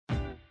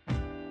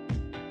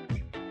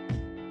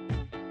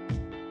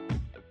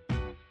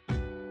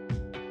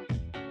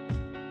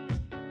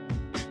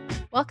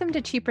Welcome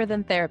to Cheaper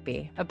Than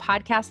Therapy, a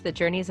podcast that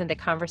journeys into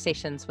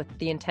conversations with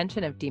the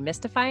intention of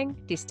demystifying,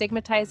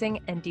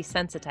 destigmatizing, and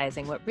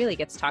desensitizing what really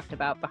gets talked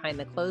about behind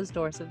the closed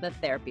doors of the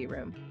therapy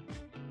room.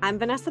 I'm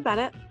Vanessa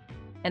Bennett.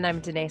 And I'm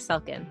Danae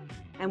Selkin.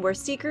 And we're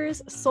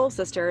seekers, soul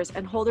sisters,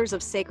 and holders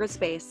of sacred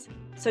space.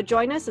 So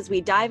join us as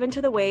we dive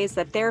into the ways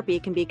that therapy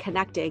can be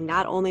connecting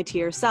not only to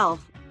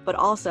yourself, but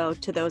also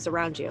to those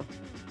around you.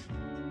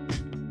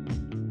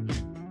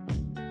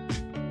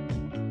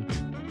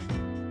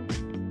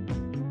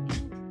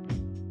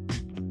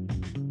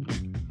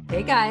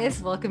 Hey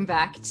guys, welcome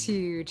back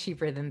to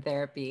Cheaper Than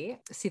Therapy.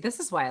 See, this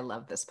is why I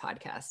love this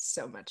podcast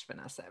so much,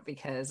 Vanessa,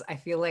 because I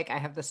feel like I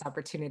have this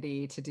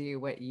opportunity to do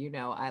what you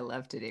know I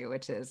love to do,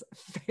 which is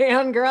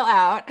fangirl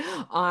out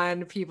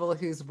on people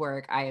whose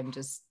work I am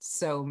just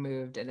so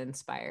moved and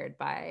inspired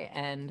by.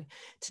 And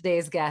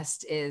today's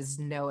guest is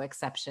no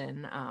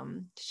exception.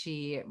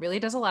 She really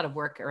does a lot of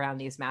work around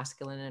these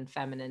masculine and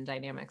feminine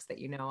dynamics that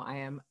you know I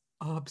am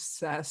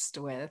obsessed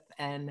with,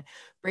 and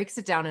breaks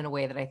it down in a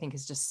way that I think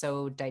is just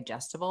so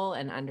digestible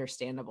and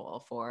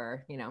understandable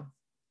for, you know,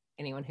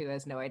 anyone who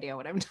has no idea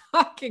what I'm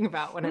talking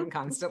about when I'm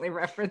constantly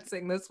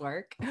referencing this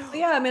work.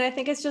 Yeah, I mean, I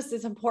think it's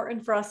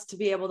important for us to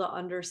be able to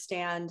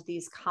understand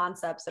these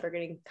concepts that are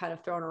getting kind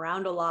of thrown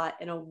around a lot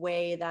in a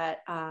way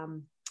that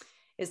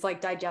is like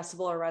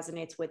digestible or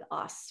resonates with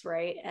us,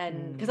 right?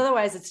 And because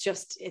otherwise it's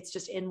just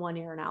in one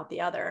ear and out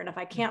the other. And if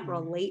I can't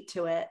relate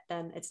to it,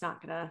 then it's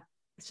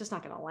just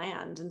not going to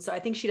land. And so I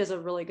think she does a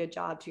really good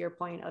job, to your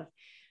point, of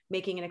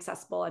making it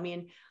accessible. I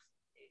mean,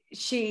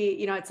 she,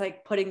 you know, it's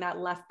like putting that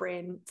left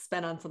brain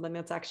spin on something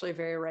that's actually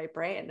very right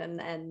brain.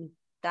 And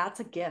that's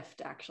a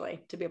gift,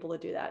 actually, to be able to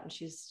do that. And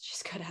she's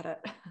good at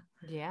it.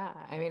 Yeah.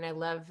 I mean, I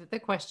love the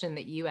question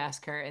that you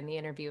ask her in the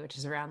interview, which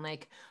is around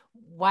like,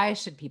 why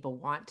should people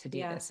want to do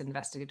this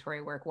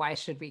investigatory work? Why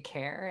should we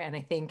care? And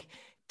I think,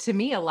 to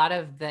me, a lot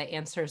of the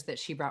answers that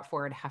she brought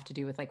forward have to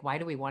do with like, why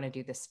do we want to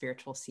do this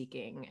spiritual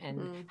seeking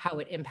and how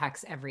it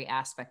impacts every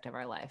aspect of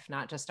our life,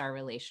 not just our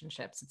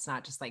relationships. It's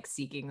not just like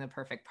seeking the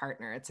perfect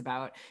partner. It's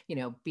about, you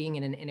know, being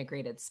in an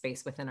integrated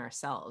space within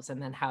ourselves, and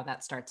then how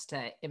that starts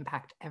to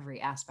impact every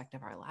aspect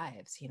of our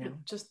lives, you know,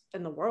 just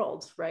in the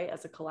world, right?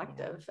 As a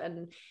collective. Yeah.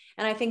 And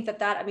I think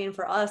that, I mean,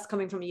 for us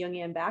coming from a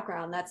Jungian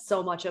background, that's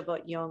so much of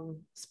what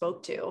Jung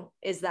spoke to,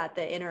 is that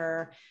the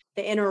inner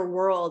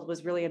world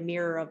was really a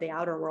mirror of the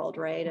outer world,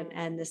 right?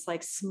 And this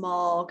like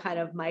small kind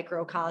of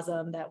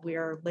microcosm that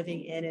we're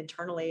living in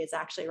internally is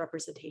actually a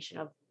representation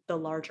of the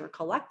larger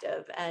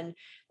collective. And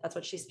that's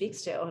what she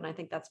speaks to. And I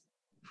think that's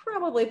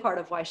probably part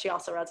of why she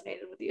also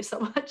resonated with you so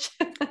much.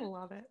 I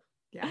love it.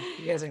 Yeah,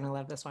 you guys are going to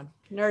love this one.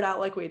 Nerd out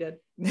like we did.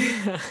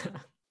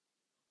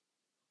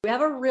 We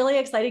have a really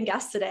exciting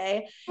guest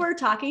today. We're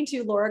talking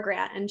to Laura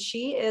Grant, and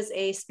she is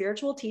a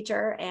spiritual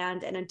teacher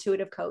and an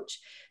intuitive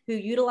coach who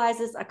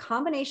utilizes a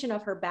combination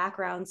of her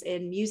backgrounds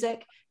in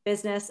music,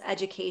 business,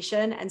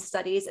 education, and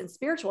studies in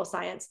spiritual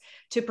science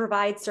to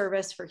provide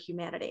service for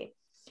humanity.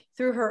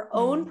 Through her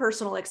own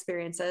personal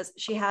experiences,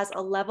 she has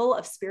a level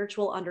of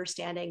spiritual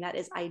understanding that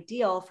is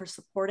ideal for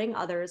supporting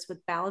others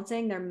with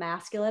balancing their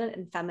masculine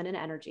and feminine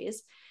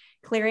energies,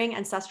 clearing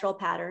ancestral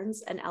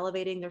patterns, and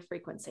elevating their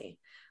frequency.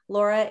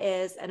 Laura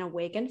is an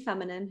awakened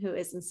feminine who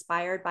is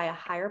inspired by a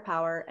higher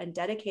power and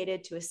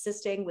dedicated to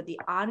assisting with the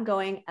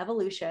ongoing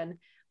evolution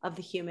of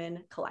the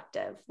human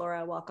collective.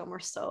 Laura, welcome. We're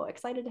so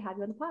excited to have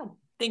you on the pod.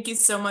 Thank you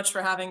so much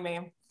for having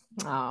me.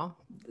 Oh,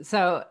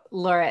 so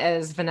Laura,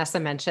 as Vanessa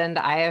mentioned,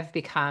 I have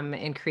become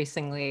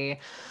increasingly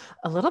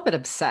a little bit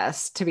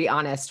obsessed, to be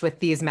honest, with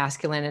these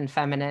masculine and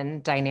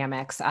feminine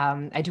dynamics.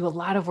 I do a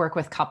lot of work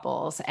with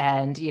couples,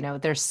 and, you know,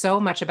 there's so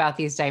much about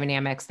these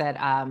dynamics that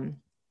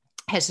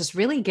has just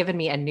really given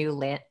me a new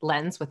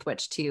lens with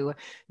which to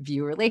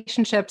view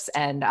relationships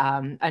and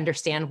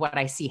understand what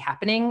I see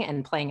happening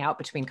and playing out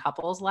between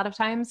couples a lot of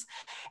times.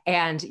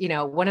 And, you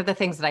know, one of the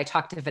things that I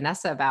talked to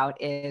Vanessa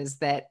about is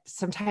that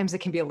sometimes it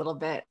can be a little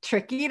bit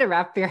tricky to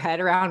wrap your head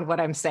around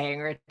what I'm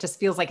saying, or it just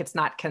feels like it's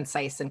not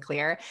concise and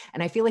clear.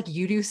 And I feel like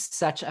you do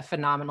such a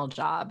phenomenal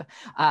job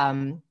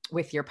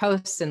with your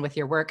posts and with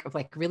your work of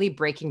like really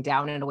breaking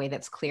down in a way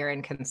that's clear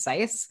and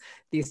concise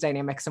these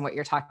dynamics and what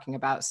you're talking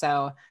about.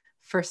 So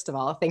first of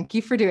all, thank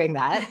you for doing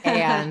that.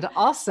 And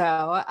also,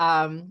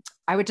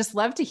 I would just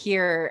love to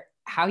hear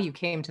how you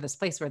came to this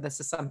place where this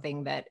is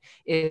something that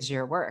is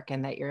your work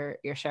and that you're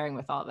sharing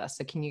with all of us.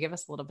 So can you give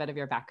us a little bit of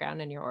your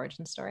background and your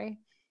origin story?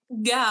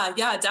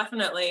 Yeah,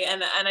 definitely.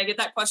 And I get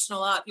that question a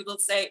lot. People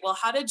say, well,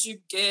 how did you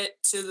get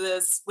to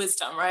this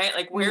wisdom, right?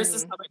 Like, where's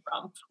this coming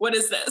from? What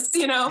is this?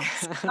 You know,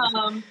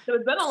 so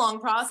it's been a long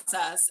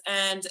process.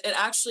 And it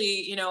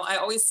actually, you know, I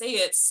always say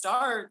it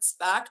starts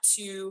back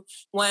to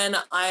when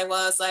I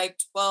was like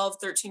 12,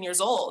 13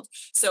 years old.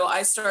 So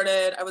I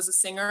was a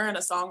singer and a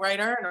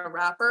songwriter and a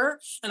rapper,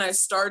 and I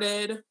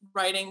started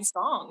writing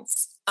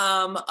songs.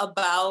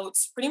 about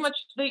pretty much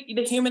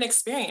the human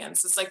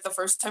experience. It's like the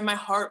first time my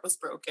heart was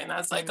broken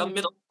as like a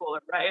middle schooler,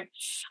 right?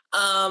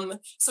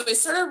 So I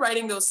started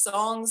writing those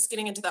songs,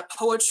 getting into that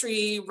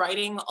poetry,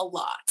 writing a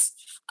lot.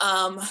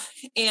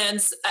 And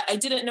I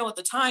didn't know at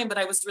the time, but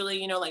I was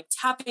really, like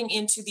tapping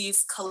into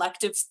these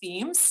collective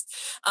themes,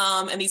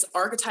 and these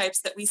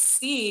archetypes that we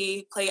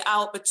see play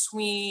out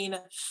between,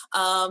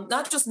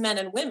 not just men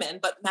and women,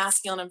 but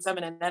masculine and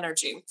feminine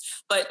energy.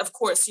 But of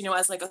course,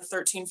 as like a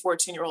 13,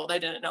 14-year-old, I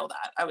didn't know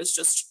that.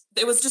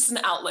 it was just an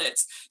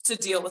outlet to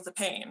deal with the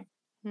pain.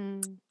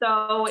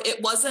 So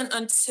it wasn't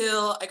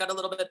until I got a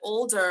little bit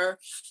older,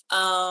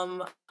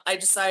 I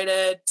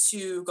decided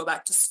to go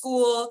back to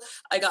school.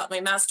 I got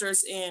my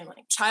master's in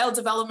like child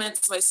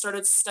development. So I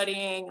started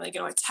studying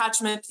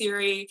attachment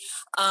theory.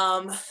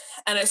 And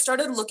I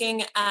started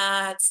looking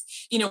at,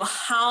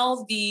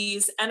 how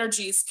these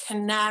energies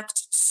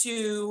connect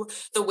to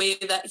the way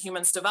that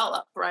humans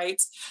develop,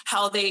 right?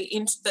 How the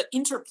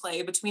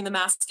interplay between the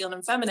masculine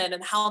and feminine,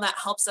 and how that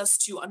helps us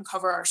to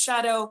uncover our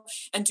shadow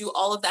and do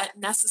all of that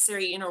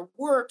necessary inner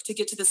work to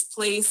get to this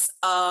place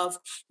of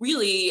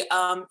really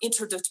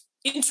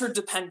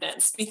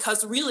interdependence.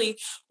 Because really,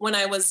 when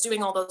I was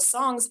doing all those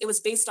songs, it was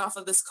based off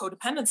of this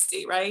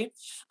codependency, right?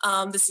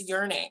 This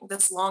yearning,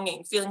 this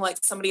longing, feeling like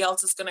somebody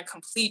else is going to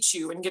complete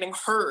you and getting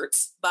hurt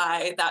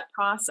by that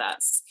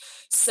process.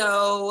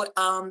 So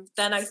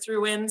then I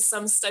threw in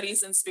some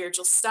studies in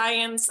spiritual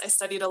science. I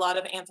studied a lot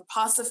of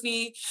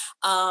anthroposophy.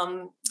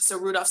 So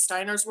Rudolf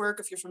Steiner's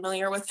work, if you're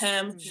familiar with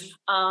him.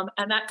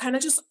 And that kind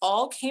of just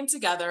all came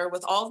together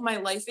with all of my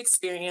life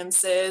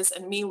experiences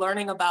and me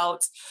learning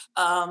about,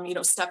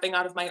 stepping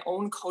out of my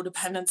own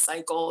codependent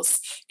cycles,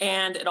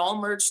 and it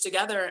all merged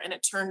together and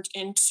it turned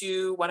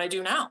into what I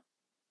do now.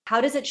 How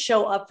does it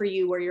show up for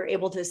you where you're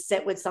able to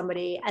sit with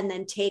somebody and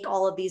then take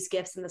all of these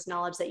gifts and this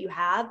knowledge that you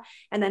have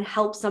and then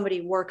help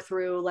somebody work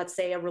through, let's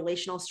say, a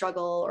relational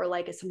struggle or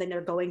like something they're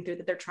going through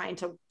that they're trying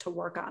to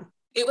work on?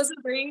 It was a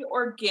very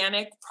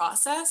organic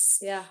process.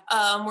 Yeah.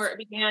 Where it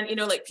began,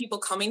 like people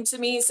coming to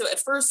me. So at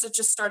first it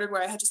just started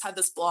where I had just had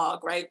this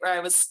blog, right? Where I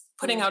was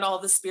putting out all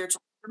this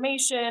spiritual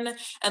information.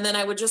 And then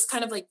I would just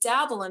kind of like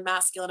dabble in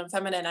masculine and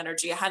feminine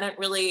energy. I hadn't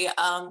really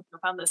found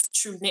this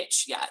true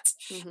niche yet.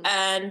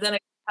 And then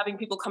having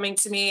people coming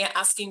to me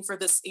asking for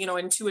this,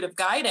 intuitive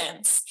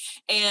guidance.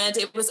 And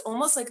it was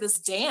almost like this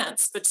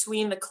dance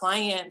between the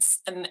clients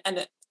and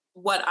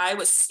what I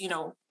was,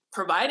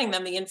 providing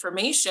them the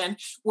information,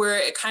 where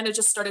it kind of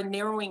just started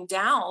narrowing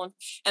down.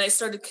 And I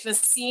started kind of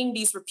seeing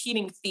these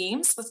repeating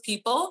themes with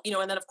people,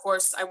 and then of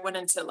course I went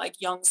into like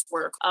Jung's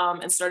work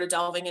and started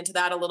delving into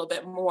that a little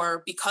bit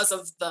more because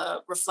of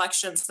the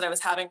reflections that I was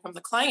having from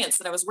the clients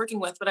that I was working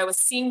with. But I was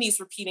seeing these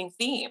repeating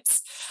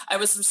themes. I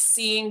was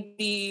seeing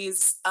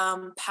these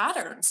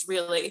patterns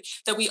really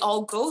that we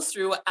all go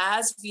through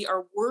as we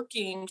are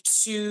working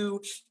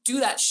to do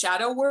that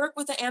shadow work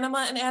with the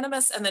anima and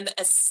animus, and then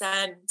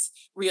ascend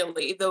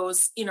really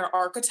those inner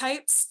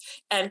archetypes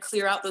and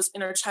clear out those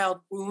inner child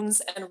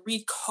wounds and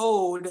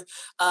recode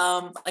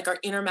like our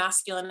inner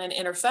masculine and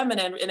inner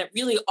feminine. And it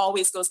really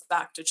always goes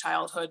back to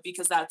childhood,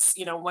 because that's,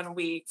 when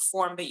we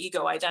form the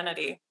ego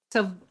identity.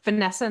 So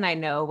Vanessa and I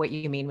know what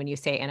you mean when you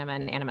say anima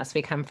and animus.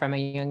 We come from a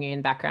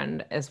Jungian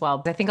background as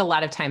well. I think a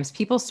lot of times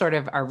people sort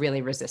of are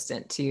really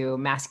resistant to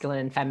masculine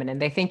and feminine.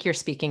 They think you're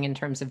speaking in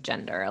terms of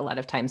gender a lot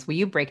of times. Will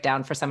you break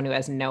down for someone who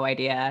has no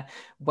idea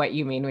what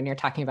you mean when you're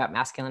talking about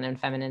masculine and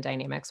feminine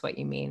dynamics, what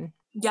you mean?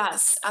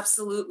 Yes,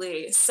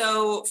 absolutely.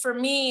 So for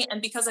me,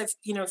 and because I've,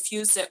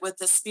 fused it with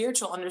the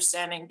spiritual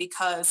understanding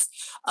because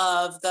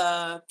of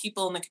the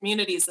people in the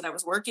communities that I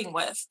was working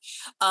with,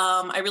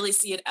 I really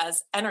see it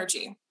as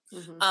energy.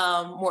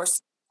 More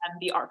so than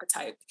the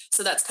archetype.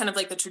 So that's kind of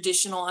like the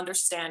traditional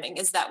understanding,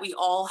 is that we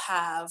all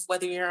have,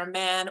 whether you're a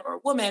man or a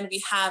woman,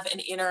 we have an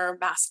inner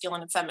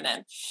masculine and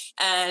feminine.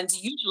 And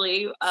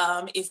usually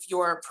if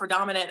your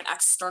predominant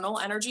external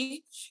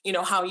energy,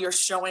 how you're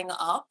showing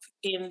up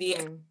in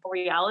the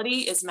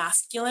reality is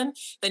masculine,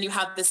 then you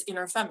have this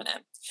inner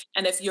feminine.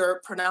 And if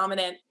your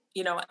predominant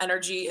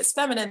energy is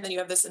feminine, then you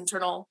have this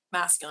internal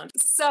masculine.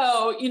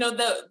 So,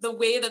 the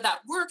way that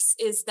works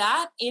is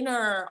that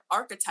inner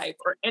archetype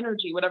or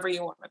energy, whatever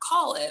you want to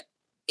call it,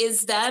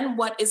 is then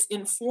what is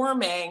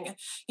informing,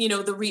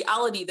 the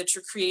reality that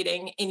you're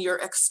creating in your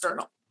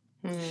external.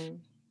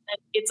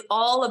 It's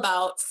all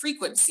about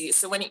frequency.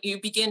 So when you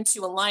begin to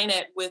align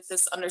it with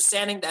this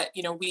understanding that,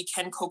 we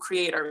can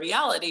co-create our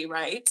reality,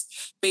 right?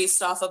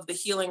 Based off of the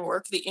healing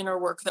work, the inner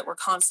work that we're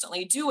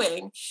constantly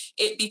doing,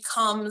 it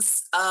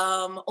becomes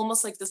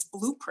almost like this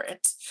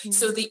blueprint.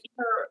 So the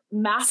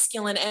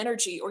masculine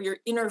energy or your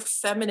inner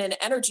feminine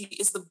energy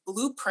is the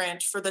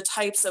blueprint for the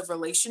types of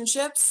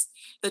relationships,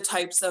 the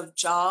types of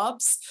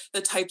jobs,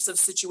 the types of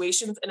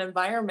situations and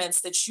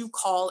environments that you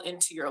call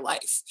into your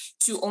life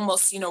to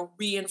almost,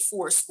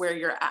 reinforce where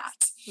you're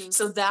at. Mm-hmm.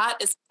 So that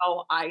is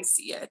how I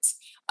see it.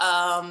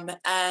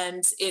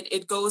 And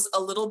it goes a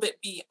little bit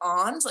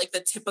beyond like the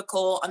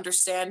typical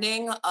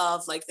understanding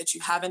of like that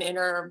you have an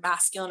inner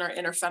masculine or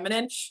inner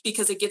feminine,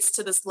 because it gets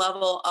to this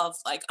level of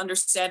like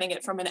understanding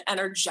it from an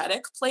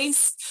energetic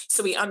place.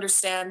 So we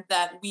understand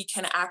that we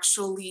can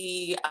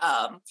actually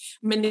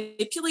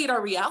manipulate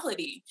our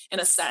reality in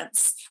a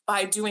sense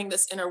by doing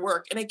this inner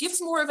work. And it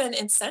gives more of an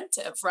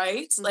incentive,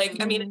 right? Mm-hmm. Like,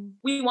 I mean,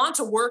 we want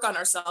to work on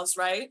ourselves,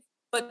 right?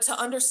 But to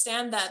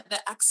understand that the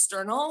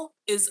external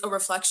is a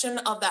reflection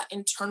of that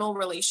internal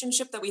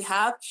relationship that we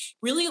have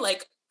really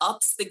like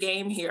ups the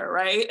game here,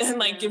 right? And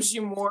like gives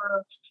you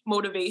more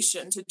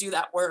motivation to do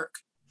that work.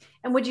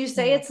 And would you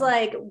say it's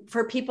like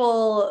for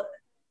people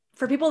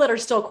that are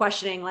still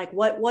questioning, like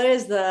what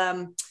is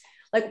the,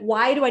 like,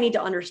 why do I need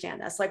to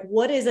understand this? Like,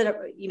 what is it,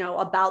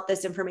 about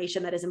this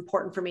information that is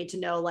important for me to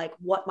know, like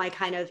what my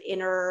kind of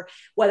inner,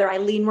 whether I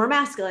lean more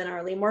masculine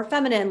or lean more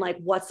feminine, like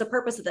what's the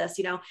purpose of this,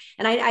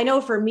 And I know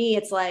for me,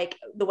 it's like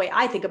the way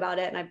I think about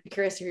it, and I'm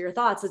curious to hear your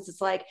thoughts. It's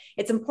like,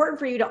 it's important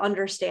for you to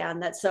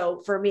understand that.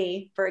 So for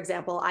me, for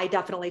example, I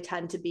definitely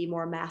tend to be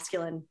more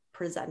masculine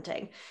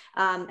presenting.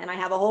 And I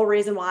have a whole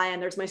reason why, and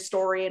there's my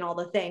story and all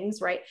the things,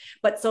 right?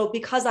 But so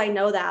because I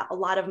know that, a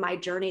lot of my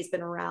journey has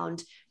been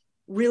around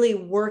really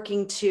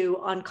working to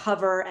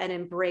uncover and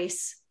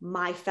embrace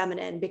my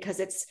feminine, because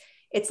it's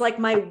like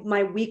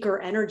my weaker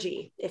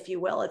energy, if you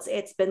will.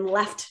 It's been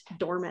left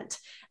dormant,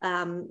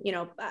 and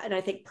I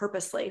think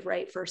purposely,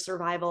 right, for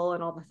survival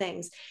and all the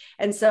things.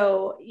 And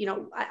so,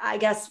 I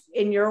guess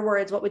in your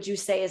words, what would you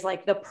say is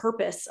like the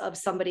purpose of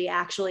somebody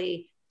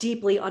actually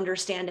deeply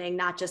understanding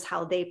not just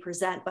how they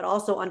present, but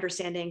also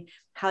understanding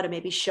how to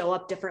maybe show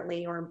up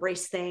differently or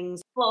embrace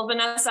things? Well,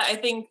 Vanessa, I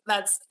think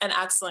that's an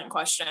excellent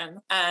question.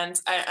 And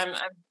I'm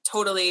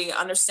totally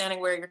understanding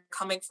where you're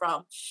coming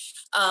from.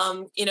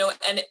 And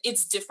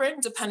it's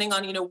different depending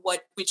on,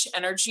 which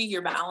energy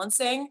you're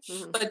balancing,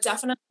 mm-hmm. but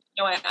definitely,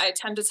 I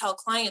tend to tell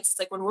clients,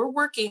 like when we're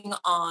working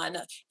on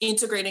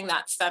integrating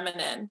that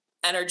feminine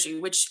energy,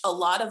 which a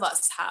lot of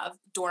us have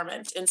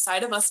dormant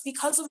inside of us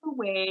because of the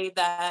way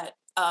that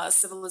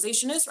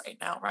civilization is right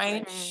now,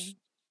 right? Mm-hmm.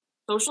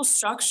 Social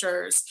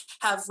structures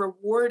have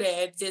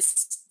rewarded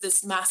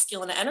this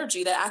masculine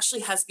energy that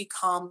actually has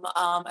become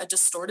a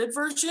distorted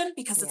version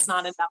because it's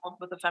not in balance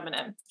with the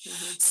feminine.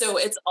 Mm-hmm. So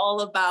it's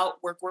all about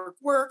work,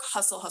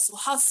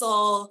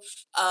 hustle.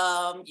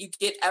 You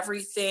get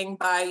everything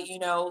by,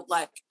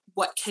 like,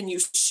 what can you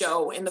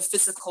show in the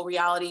physical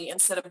reality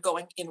instead of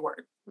going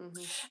inward.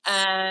 Mm-hmm.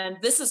 And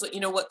this is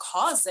what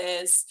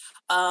causes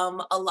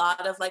a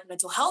lot of like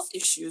mental health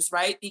issues,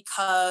 right?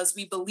 Because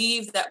we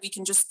believe that we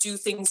can just do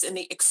things in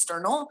the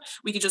external.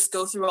 We can just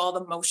go through all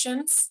the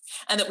motions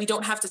and that we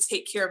don't have to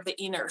take care of the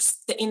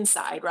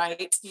inside,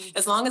 right? Mm-hmm.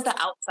 As long as the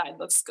outside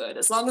looks good,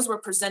 as long as we're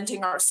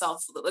presenting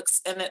ourselves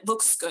and it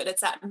looks good,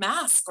 it's that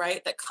mask,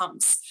 right, that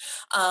comes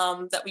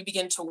that we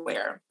begin to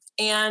wear.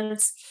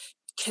 And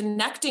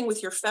connecting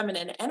with your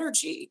feminine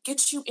energy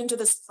gets you into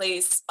this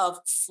place of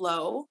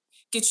flow,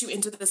 gets you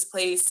into this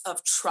place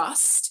of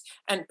trust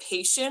and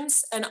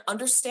patience and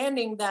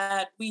understanding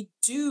that we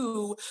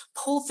do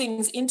pull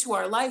things into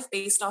our life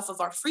based off of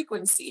our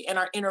frequency and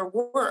our inner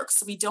work.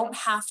 So we don't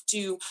have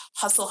to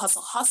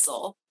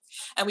hustle.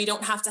 And we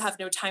don't have to have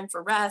no time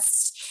for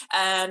rest.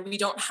 And we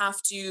don't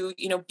have to,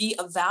 be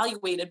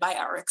evaluated by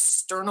our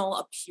external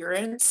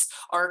appearance,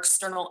 our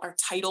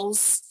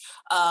titles,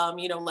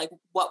 like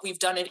what we've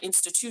done in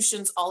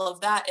institutions, all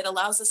of that. It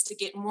allows us to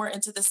get more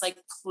into this like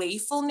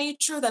playful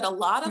nature that a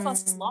lot of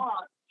us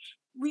lost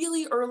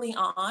really early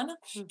on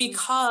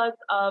because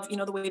of,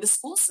 the way the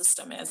school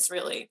system is,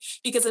 really,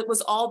 because it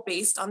was all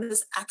based on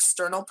this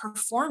external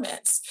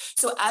performance.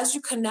 So as you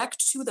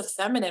connect to the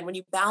feminine, when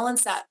you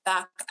balance that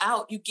back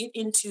out, you get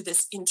into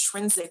this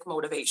intrinsic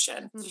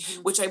motivation,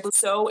 which I believe is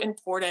so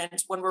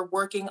important when we're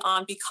working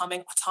on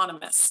becoming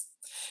autonomous.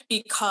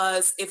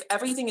 Because if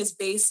everything is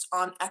based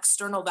on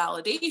external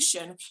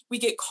validation, we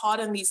get caught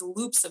in these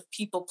loops of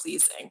people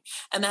pleasing.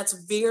 And that's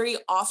very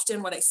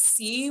often what I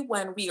see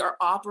when we are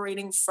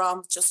operating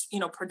from just,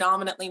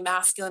 predominantly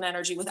masculine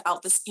energy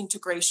without this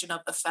integration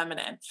of the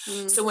feminine.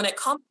 So when it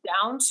comes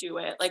down to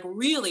it, like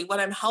really what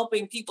I'm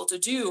helping people to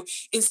do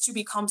is to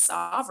become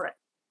sovereign.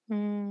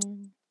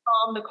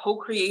 The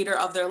co-creator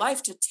of their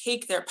life, to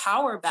take their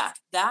power back.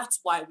 That's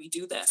why we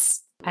do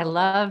this. I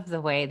love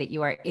the way that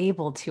you are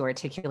able to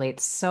articulate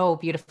so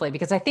beautifully,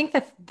 because I think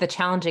that the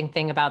challenging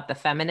thing about the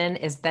feminine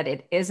is that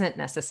it isn't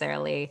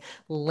necessarily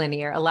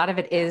linear. A lot of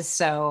it is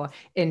so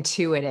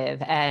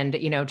intuitive and,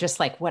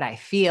 just like what I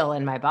feel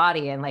in my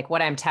body and like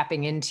what I'm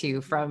tapping into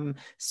from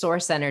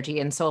source energy.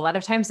 And so a lot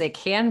of times it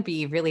can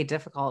be really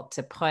difficult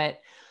to put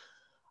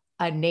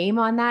a name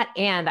on that.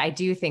 And I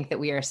do think that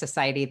we are a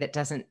society that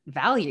doesn't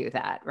value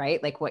that,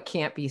 right? Like what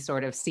can't be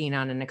sort of seen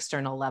on an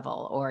external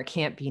level or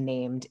can't be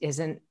named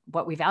isn't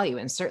what we value.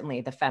 And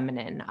certainly the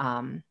feminine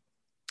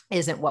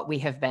isn't what we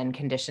have been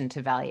conditioned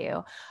to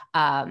value.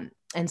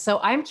 And so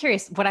I'm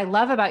curious, what I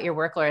love about your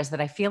work, Laura, is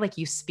that I feel like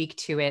you speak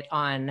to it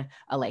on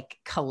a like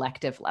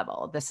collective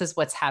level. This is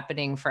what's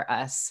happening for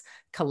us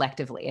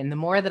collectively. And the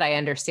more that I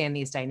understand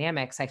these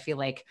dynamics, I feel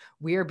like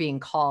we're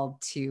being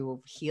called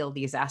to heal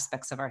these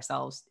aspects of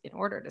ourselves in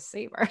order to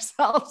save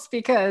ourselves,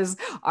 because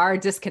our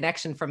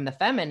disconnection from the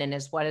feminine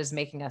is what is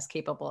making us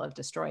capable of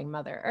destroying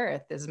Mother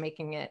Earth, is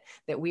making it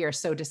that we are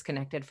so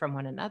disconnected from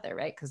one another,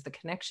 right? Because the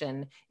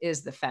connection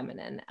is the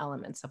feminine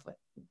elements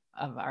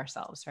of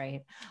ourselves,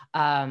 right?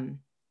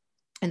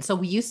 And so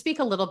will you speak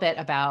a little bit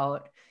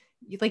about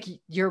like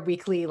your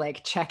weekly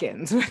like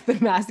check-ins with the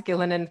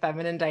masculine and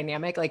feminine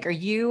dynamic? Like, are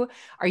you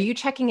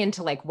checking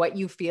into like what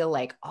you feel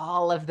like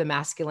all of the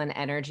masculine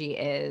energy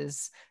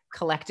is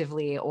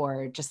collectively,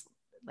 or just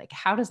like,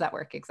 how does that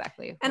work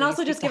exactly? And will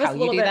also just give us a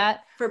little bit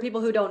that? For people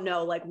who don't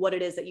know, like what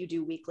it is that you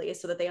do weekly,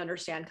 so that they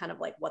understand kind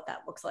of like what that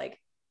looks like.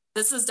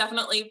 This is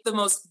definitely the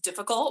most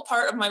difficult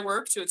part of my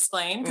work to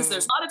explain, because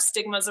there's a lot of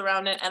stigmas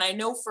around it. And I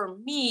know for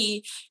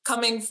me,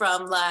 coming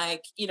from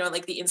like, you know,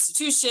 like the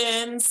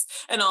institutions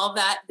and all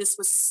that, this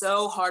was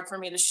so hard for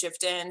me to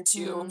shift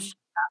into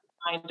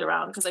mind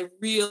around, because I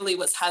really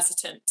was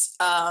hesitant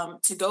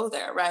to go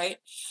there, right?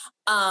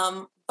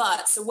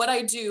 But so what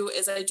I do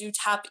is I do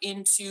tap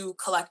into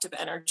collective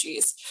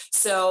energies.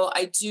 So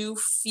I do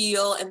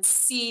feel and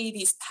see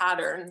these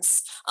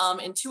patterns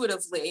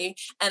intuitively,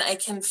 and I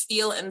can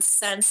feel and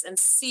sense and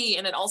see.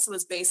 And it also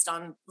is based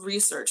on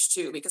research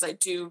too, because I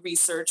do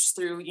research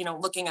through, you know,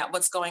 looking at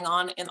what's going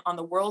on on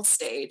the world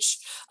stage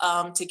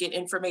to get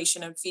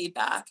information and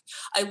feedback.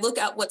 I look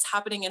at what's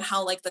happening and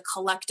how like the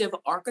collective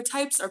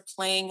archetypes are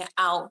playing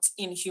out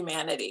in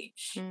humanity.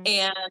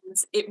 And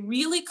it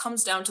really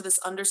comes down to this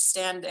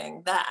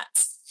understanding that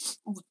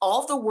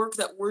all the work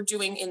that we're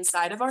doing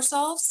inside of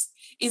ourselves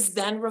is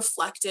then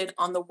reflected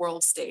on the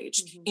world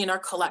stage in our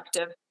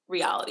collective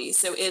reality.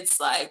 So it's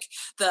like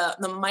the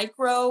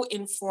micro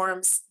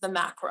informs the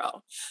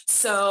macro.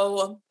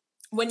 So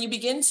when you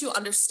begin to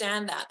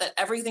understand that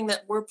everything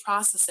that we're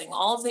processing,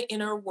 all of the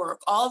inner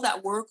work, all of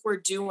that work we're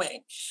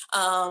doing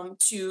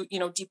to, you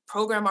know,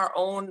 deprogram our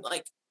own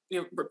like,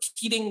 you know,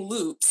 repeating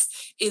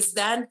loops, is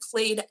then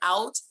played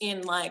out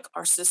in like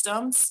our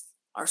systems,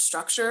 our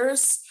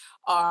structures,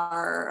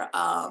 our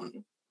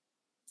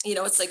you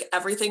know, it's like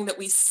everything that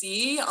we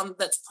see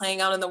that's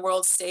playing out in the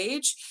world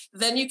stage.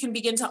 Then you can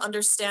begin to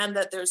understand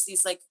that there's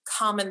these like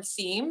common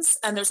themes,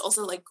 and there's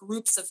also like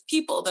groups of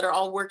people that are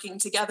all working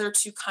together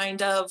to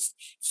kind of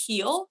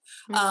heal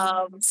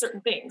certain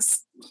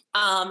things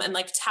and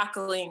like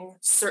tackling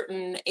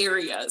certain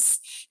areas.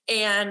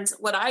 And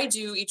what I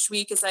do each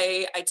week is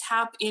I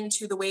tap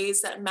into the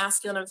ways that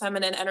masculine and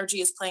feminine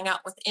energy is playing out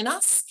within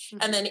us,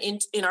 and then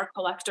in our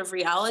collective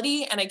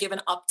reality. And I give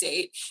an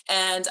update,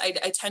 and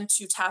I tend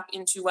to tap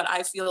into what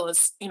I feel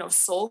is, you know,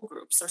 soul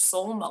groups or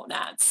soul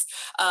monads.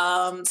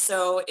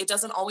 So it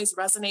doesn't always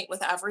resonate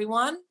with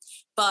everyone,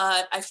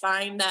 but I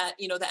find that,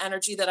 you know, the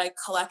energy that I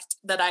collect,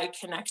 that I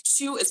connect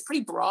to, is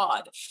pretty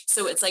broad.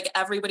 So it's like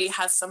everybody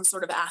has some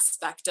sort of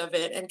aspect of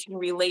it and can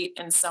relate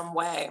in some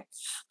way.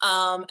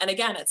 And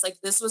again, it's like,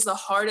 this was the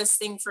hardest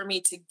thing for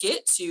me to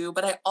get to,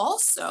 but I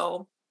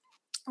also,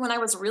 when I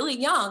was really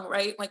young,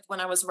 right? Like when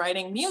I was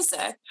writing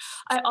music,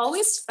 I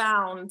always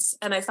found,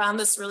 and I found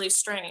this really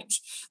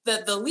strange,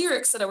 that the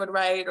lyrics that I would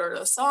write or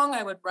the song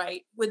I would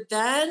write would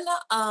then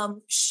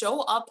show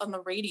up on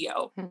the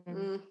radio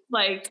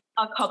like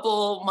a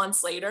couple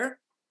months later.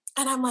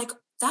 And I'm like,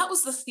 that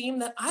was the theme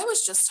that I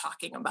was just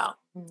talking about.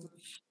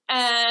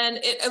 And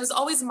it was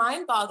always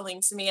mind-boggling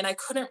to me, and I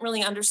couldn't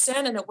really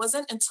understand. And it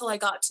wasn't until I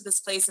got to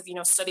this place of, you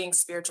know, studying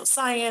spiritual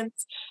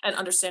science and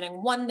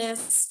understanding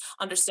oneness,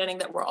 understanding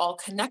that we're all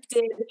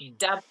connected,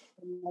 depth,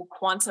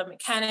 quantum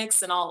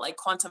mechanics and all like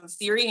quantum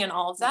theory and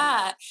all of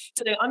that,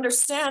 did I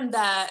understand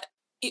that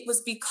it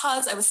was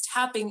because I was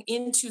tapping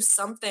into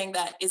something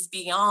that is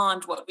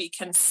beyond what we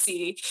can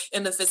see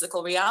in the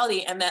physical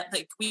reality, and that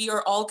like we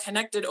are all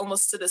connected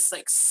almost to this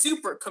like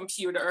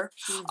supercomputer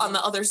on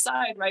the other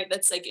side, right?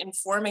 That's like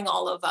informing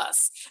all of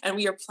us, and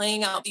we are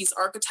playing out these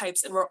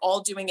archetypes, and we're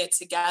all doing it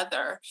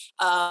together.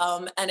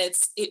 And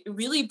it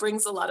really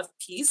brings a lot of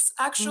peace,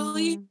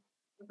 actually.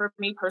 For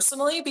me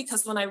personally,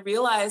 because when I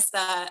realized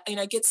that,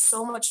 and I get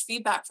so much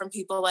feedback from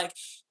people like,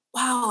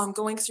 wow, I'm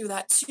going through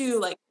that too.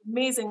 Like,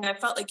 amazing. I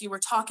felt like you were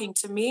talking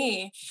to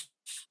me.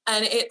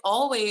 And it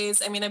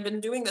always, I mean, I've been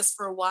doing this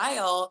for a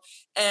while,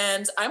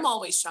 and I'm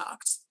always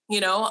shocked. You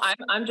know,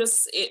 I'm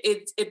just,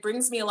 it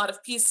brings me a lot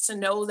of peace to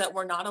know that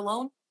we're not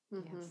alone.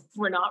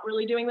 We're not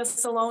really doing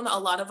this alone. A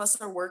lot of us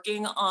are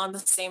working on the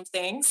same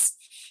things,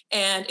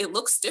 and it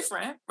looks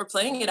different. We're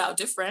playing it out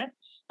different,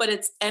 but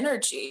it's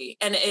energy,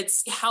 and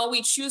it's how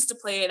we choose to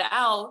play it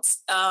out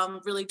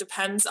really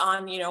depends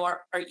on, you know,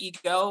 our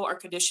ego, our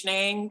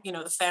conditioning, you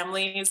know, the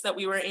families that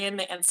we were in,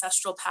 the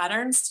ancestral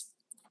patterns.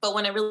 But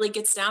when it really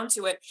gets down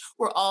to it,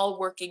 we're all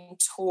working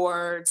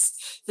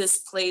towards this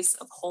place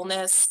of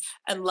wholeness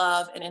and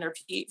love and inner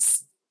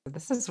peace.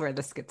 This is where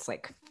this gets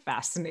like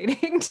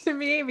fascinating to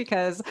me,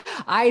 because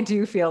I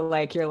do feel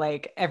like you're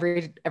like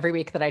every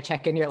week that I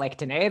check in, you're like,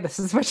 Danae, this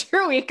is what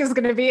your week is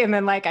going to be. And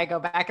then like I go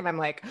back and I'm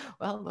like,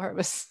 well, Laura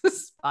was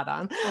spot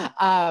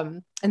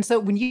on. And so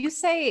when you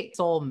say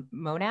soul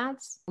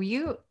monads, will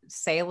you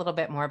say a little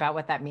bit more about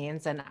what that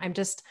means? And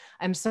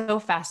I'm so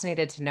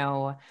fascinated to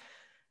know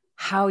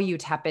how you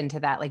tap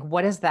into that. Like,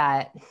 what does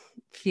that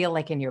feel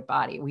like in your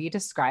body? Will you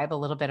describe a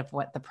little bit of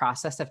what the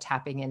process of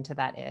tapping into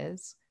that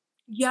is?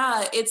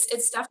 Yeah,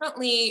 it's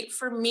definitely,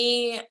 for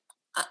me,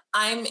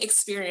 I'm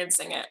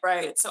experiencing it,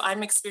 right? So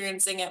I'm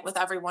experiencing it with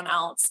everyone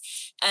else.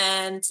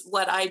 And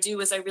what I do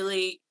is I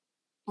really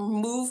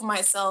move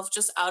myself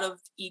just out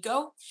of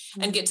ego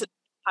and get to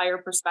higher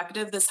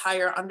perspective, this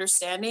higher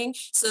understanding,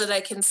 so that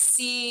I can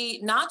see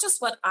not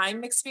just what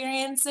I'm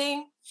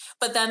experiencing,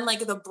 but then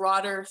like the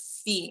broader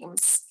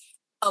themes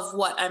of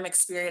what I'm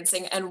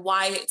experiencing and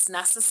why it's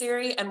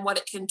necessary and what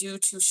it can do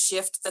to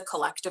shift the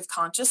collective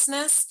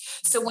consciousness.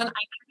 So when I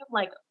kind of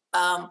like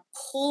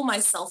pull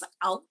myself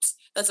out,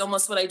 that's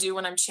almost what I do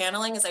when I'm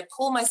channeling, is I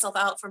pull myself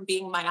out from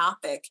being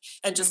myopic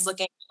and just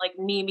looking like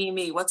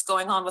me, what's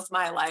going on with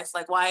my life?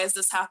 Like, why is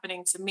this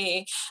happening to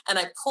me? And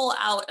I pull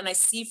out and I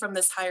see from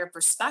this higher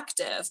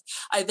perspective.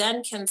 I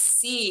then can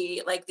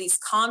see like these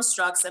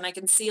constructs, and I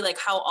can see like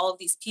how all of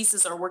these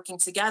pieces are working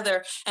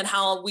together and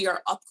how we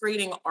are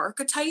upgrading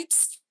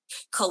archetypes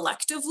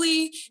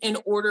collectively in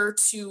order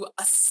to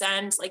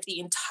ascend like the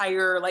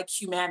entire like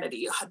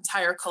humanity,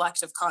 entire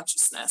collective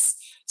consciousness.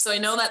 So I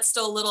know that's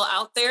still a little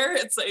out there.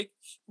 It's like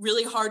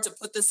really hard to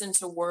put this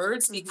into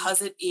words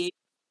because it is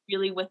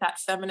really with that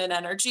feminine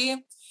energy.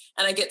 And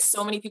I get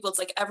so many people, it's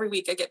like every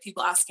week I get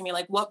people asking me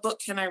like, what book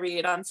can I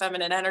read on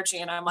feminine energy?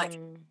 And I'm like,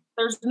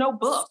 there's no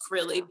book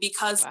really,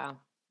 because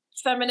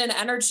feminine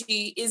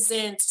energy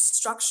isn't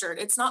structured.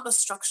 It's not the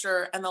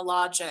structure and the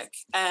logic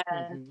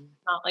and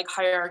not like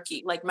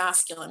hierarchy, like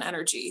masculine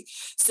energy.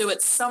 So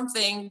it's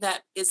something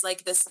that is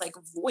like this like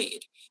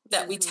void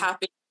that we tap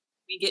into.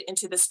 We get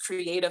into this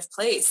creative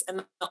place.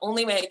 And the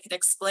only way I can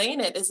explain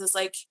it is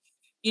like,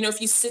 you know, if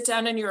you sit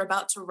down and you're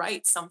about to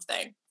write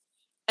something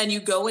and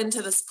you go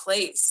into this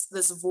place,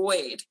 this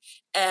void,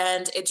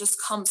 and it just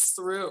comes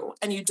through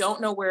and you don't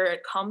know where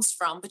it comes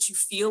from, but you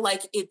feel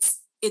like it's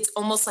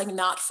almost like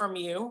not from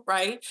you,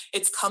 right?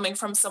 It's coming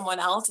from someone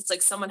else. It's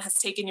like someone has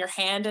taken your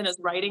hand and is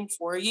writing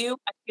for you.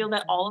 I feel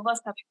that all of us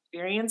have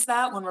experienced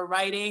that when we're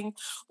writing,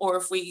 or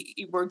if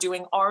we're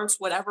doing art,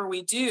 whatever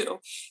we do,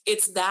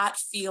 it's that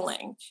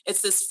feeling.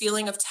 It's this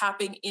feeling of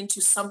tapping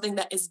into something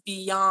that is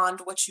beyond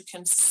what you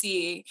can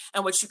see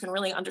and what you can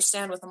really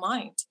understand with the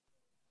mind.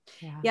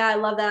 Yeah, I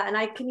love that. And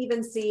I can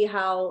even see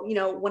how, you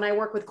know, when I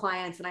work with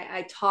clients and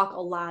I talk a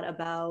lot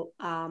about,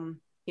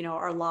 you know,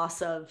 our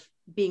loss of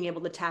being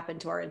able to tap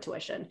into our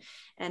intuition,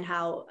 and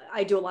how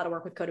I do a lot of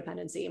work with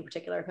codependency, in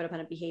particular,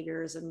 codependent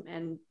behaviors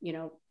and, you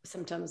know,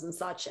 symptoms and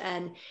such.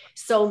 And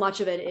so much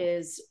of it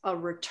is a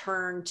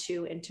return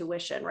to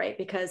intuition, right?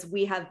 Because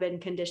we have been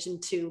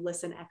conditioned to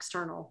listen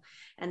external,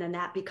 and then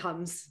that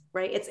becomes,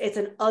 right? It's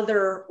an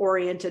other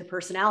oriented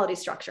personality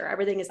structure.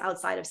 Everything is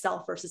outside of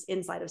self versus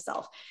inside of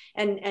self.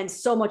 And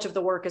so much of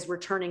the work is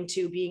returning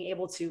to being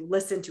able to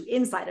listen to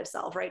inside of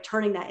self, right?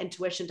 Turning that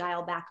intuition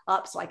dial back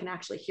up so I can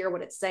actually hear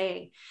what it's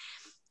saying.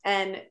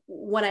 And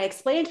when I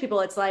explain to people,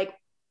 it's like,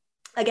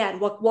 again,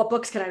 what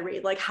books can I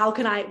read? Like, how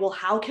can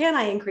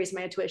I increase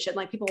my intuition?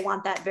 Like, people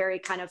want that very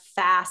kind of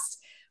fast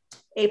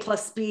A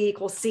plus B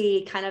equals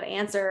C kind of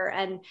answer.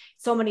 And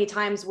so many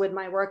times with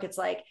my work, it's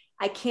like,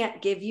 I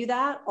can't give you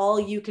that. All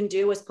you can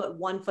do is put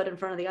one foot in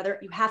front of the other.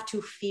 You have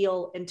to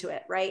feel into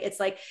it, right? It's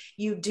like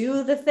you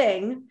do the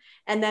thing.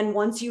 And then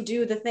once you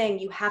do the thing,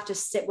 you have to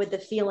sit with the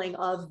feeling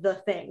of the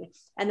thing.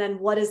 And then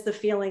what is the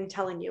feeling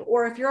telling you?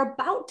 Or if you're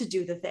about to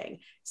do the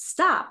thing,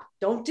 stop,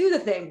 don't do the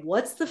thing.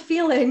 What's the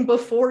feeling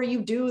before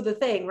you do the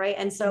thing, right?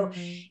 And so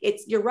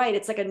you're right.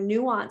 It's like a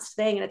nuanced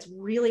thing, and it's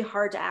really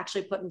hard to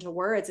actually put into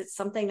words. It's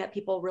something that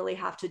people really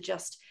have to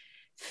just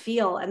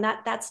feel. And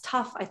that's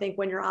tough, I think,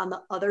 when you're on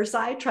the other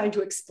side trying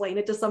to explain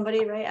it to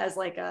somebody, right? As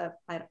like I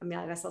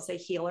guess I'll say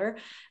healer.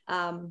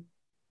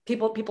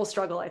 People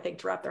struggle, I think,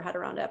 to wrap their head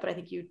around it, but I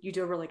think you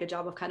do a really good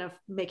job of kind of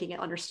making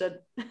it understood.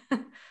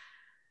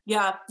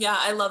 Yeah,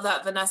 I love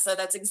that, Vanessa.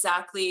 That's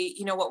exactly,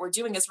 you know, what we're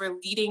doing is we're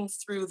leading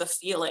through the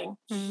feeling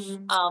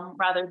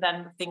rather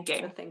than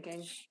thinking.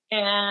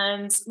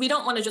 And we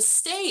don't want to just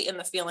stay in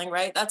the feeling,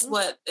 right? That's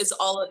what is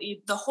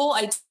the whole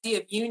idea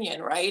of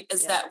union, right?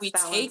 Is that we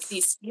take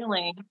these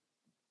feelings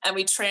and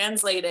we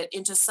translate it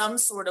into some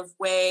sort of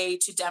way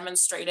to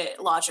demonstrate it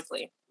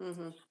logically,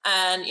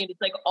 And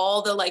it's like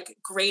all the like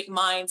great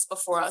minds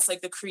before us,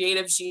 like the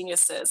creative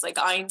geniuses, like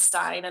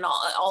Einstein and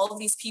all of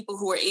these people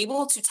who were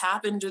able to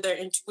tap into their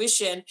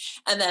intuition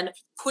and then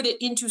put it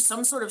into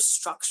some sort of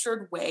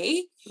structured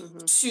way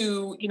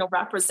to,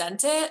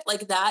 represent it.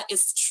 Like that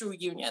is true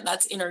union.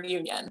 That's inner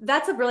union.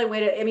 That's a brilliant way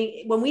to, I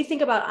mean, when we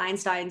think about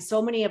Einstein,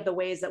 so many of the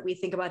ways that we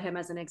think about him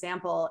as an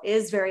example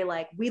is very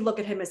like, we look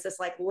at him as this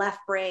like left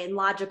brain,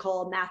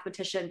 logical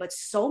mathematician, but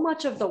so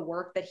much of the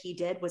work that he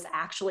did was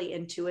actually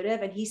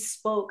intuitive. And he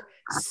spoke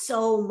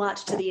so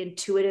much to the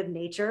intuitive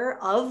nature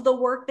of the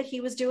work that he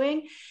was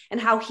doing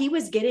and how he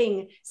was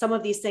getting some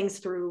of these things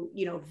through,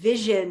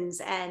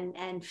 visions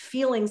and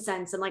feeling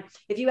sense. And like,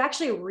 if you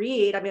actually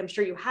read, I mean, I'm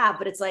sure you have,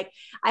 but it's like,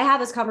 I have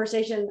this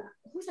conversation,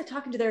 who was I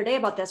talking to the other day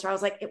about this? Where I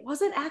was like, it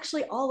wasn't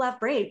actually all left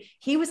brain.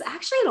 He was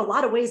actually in a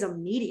lot of ways a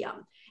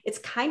medium. It's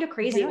kind of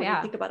crazy when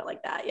you think about it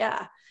like that.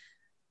 Yeah.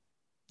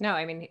 No,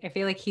 I mean, I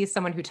feel like he's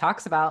someone who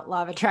talks about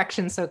law of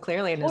attraction so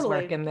clearly in his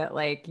work, and that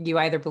like you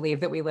either believe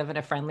that we live in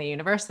a friendly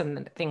universe and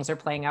that things are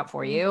playing out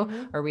for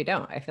you, or we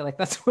don't. I feel like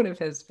that's one of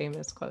his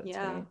famous quotes.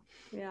 Yeah. Right?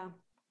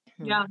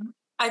 Yeah.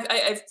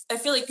 I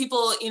feel like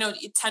people,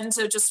 tend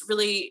to just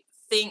really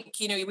think,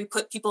 we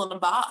put people in a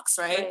box,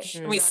 right?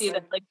 And we see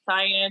that like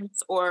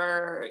science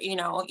or,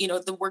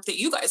 the work that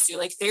you guys do,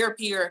 like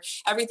therapy or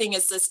everything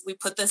is this, we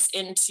put this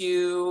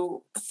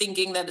into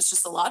thinking that it's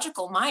just a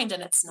logical mind,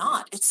 and it's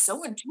not. It's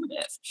so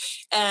intuitive.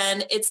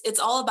 And it's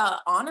all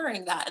about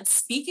honoring that and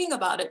speaking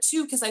about it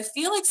too, because I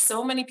feel like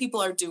so many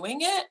people are doing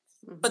it,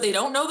 but they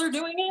don't know they're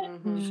doing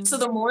it. So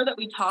the more that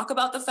we talk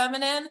about the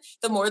feminine,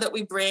 the more that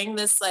we bring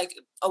this like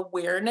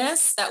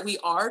awareness that we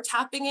are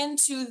tapping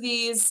into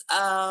these,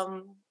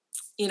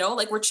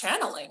 like we're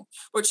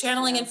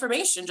channeling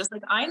information just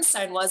like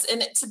Einstein was.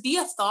 And to be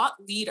a thought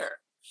leader,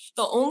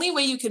 the only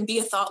way you can be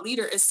a thought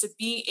leader is to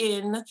be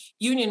in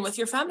union with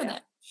your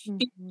feminine.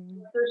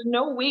 There's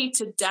no way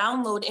to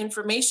download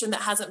information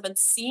that hasn't been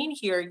seen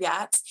here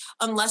yet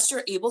unless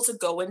you're able to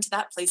go into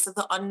that place of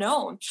the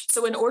unknown.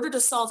 So in order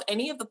to solve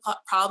any of the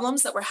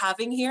problems that we're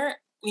having here,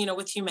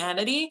 with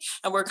humanity,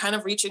 and we're kind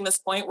of reaching this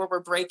point where we're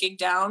breaking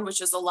down, which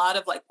is a lot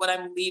of like what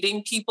I'm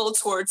leading people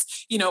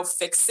towards,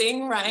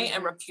 fixing, right,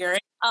 and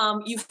repairing.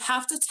 You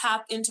have to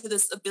tap into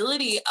this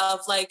ability of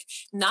like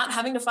not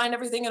having to find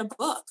everything in a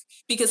book,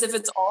 because if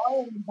it's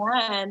all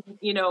then,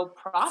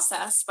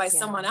 processed by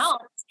someone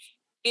else,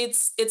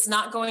 it's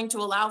not going to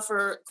allow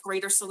for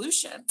greater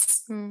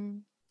solutions.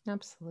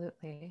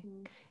 Absolutely.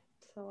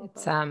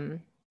 It's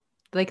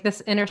like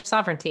this inner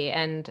sovereignty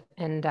and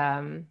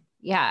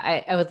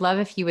yeah, I would love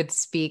if you would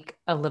speak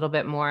a little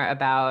bit more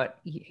about,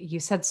 you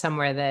said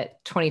somewhere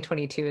that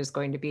 2022 is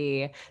going to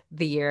be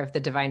the year of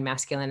the divine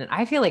masculine. And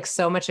I feel like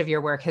so much of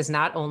your work has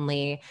not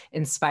only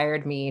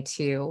inspired me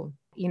to,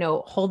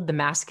 hold the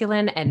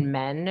masculine and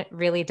men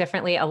really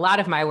differently. A lot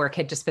of my work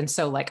had just been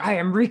so like, I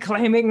am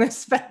reclaiming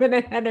this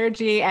feminine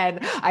energy. And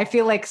I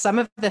feel like some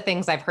of the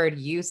things I've heard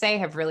you say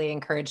have really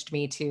encouraged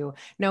me to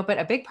know, but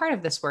a big part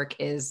of this work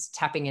is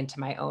tapping into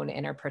my own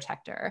inner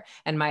protector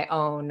and my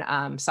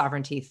own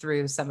sovereignty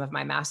through some of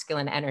my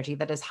masculine energy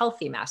that is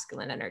healthy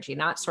masculine energy,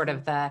 not sort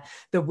of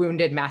the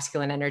wounded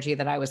masculine energy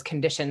that I was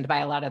conditioned by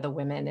a lot of the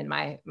women in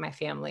my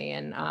family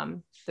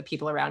and the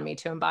people around me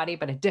to embody,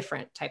 but a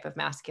different type of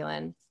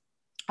masculine.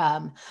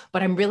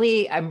 But I'm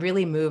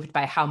really moved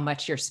by how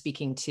much you're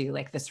speaking to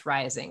like this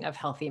rising of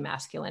healthy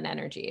masculine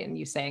energy, and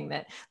you saying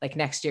that like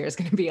next year is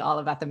going to be all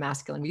about the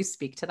masculine. Will you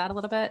speak to that a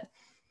little bit?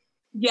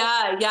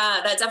 Yeah,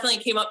 that definitely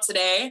came up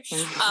today.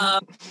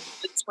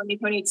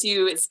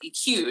 2022 is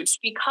huge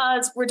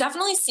because we're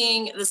definitely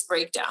seeing this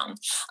breakdown.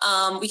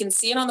 We can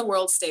see it on the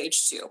world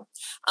stage too.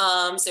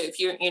 So if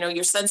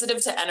you're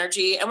sensitive to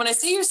energy, and when I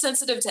say you're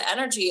sensitive to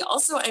energy,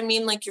 also I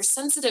mean like you're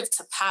sensitive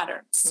to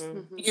patterns.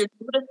 You're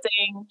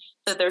noticing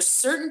that there's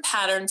certain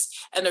patterns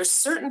and there's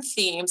certain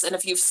themes. And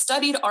if you've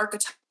studied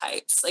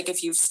archetypes, like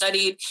if you've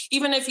studied,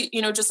 even if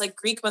just like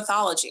Greek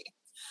mythology,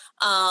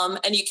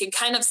 and you can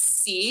kind of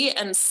see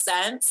and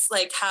sense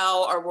like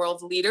how our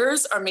world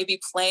leaders are maybe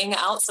playing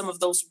out some of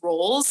those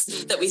roles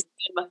that we see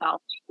in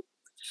mythology.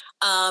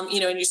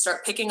 And you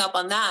start picking up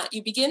on that,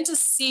 you begin to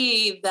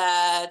see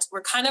that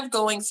we're kind of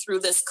going through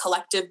this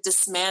collective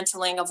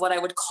dismantling of what I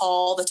would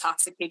call the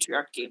toxic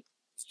patriarchy.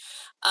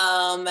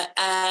 And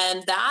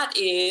that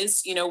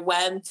is,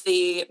 when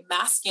the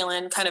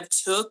masculine kind of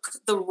took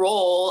the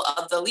role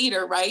of the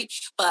leader, right?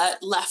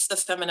 But left the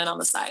feminine on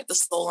the side, the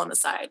soul on the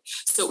side.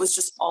 So it was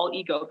just all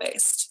ego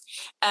based.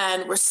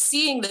 And we're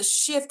seeing this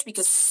shift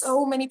because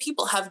so many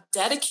people have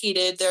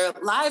dedicated their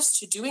lives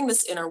to doing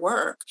this inner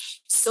work.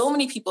 So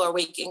many people are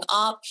waking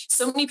up.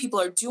 So many people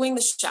are doing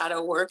the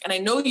shadow work. And I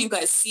know you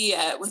guys see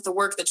it with the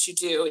work that you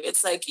do.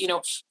 It's like,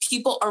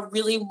 people are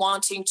really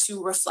wanting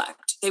to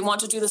reflect. They want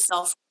to do the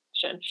self.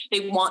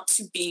 They want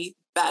to be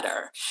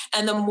better.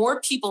 And the more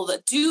people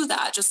that do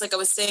that, just like I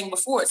was saying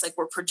before, it's like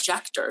we're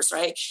projectors,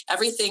 right?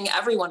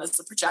 Everyone is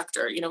a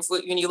projector.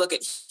 When you look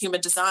at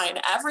human design,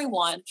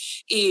 everything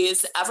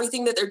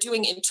that they're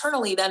doing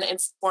internally then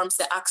informs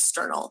the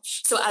external.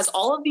 So as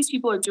all of these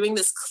people are doing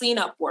this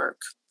cleanup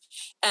work,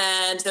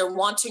 and they're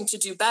wanting to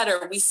do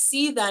better, we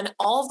see then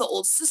all of the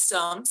old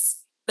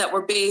systems that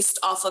were based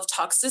off of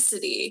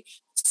toxicity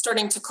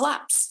starting to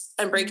collapse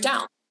and break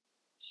down.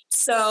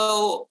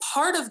 So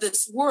part of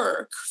this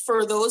work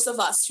for those of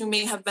us who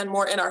may have been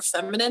more in our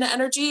feminine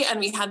energy and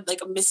we had like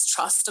a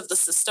mistrust of the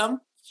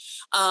system.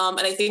 And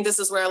I think this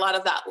is where a lot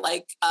of that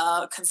like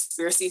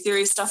conspiracy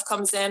theory stuff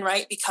comes in,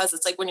 right? Because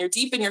it's like when you're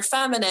deep in your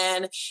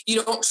feminine,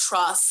 you don't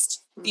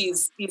trust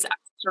these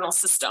external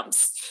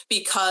systems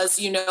because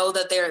you know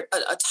that they're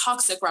a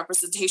toxic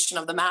representation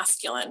of the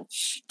masculine.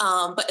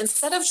 But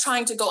instead of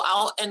trying to go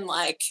out and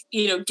like,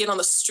 you know, get on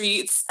the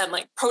streets and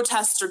like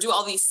protest or do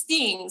all these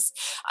things,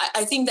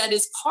 I think that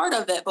is part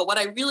of it. But what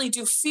I really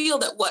do feel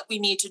that what we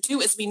need to do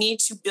is we need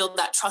to build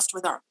that trust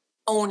with our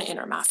own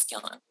inner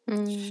masculine.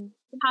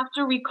 We have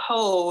to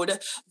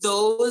recode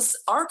those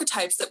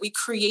archetypes that we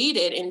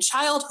created in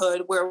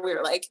childhood where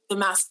we're like, the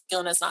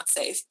masculine is not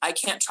safe. I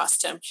can't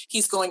trust him.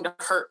 He's going to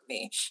hurt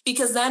me.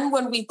 Because then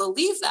when we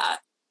believe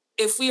that,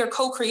 if we are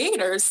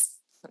co-creators,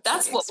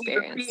 that's what we're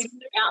creating in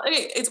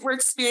reality. We're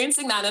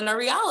experiencing that in our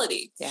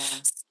reality. Yeah.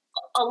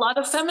 A lot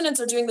of feminines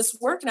are doing this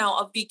work now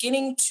of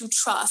beginning to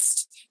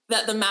trust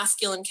that the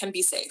masculine can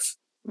be safe.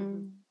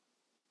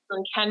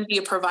 Can be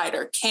a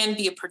provider, can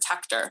be a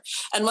protector.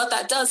 And what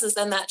that does is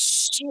then that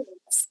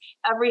shifts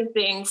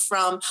everything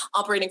from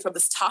operating from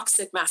this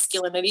toxic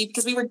masculinity,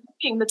 because we were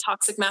giving the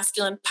toxic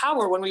masculine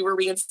power when we were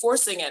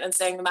reinforcing it and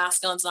saying the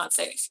masculine's not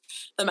safe,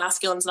 the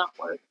masculine's not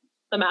worthy,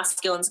 the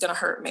masculine's going to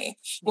hurt me.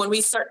 When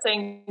we start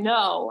saying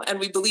no, and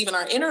we believe in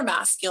our inner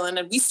masculine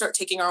and we start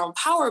taking our own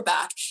power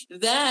back,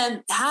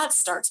 then that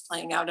starts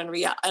playing out in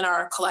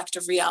our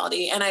collective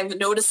reality. And I'm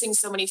noticing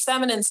so many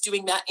feminines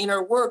doing that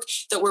inner work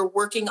that we're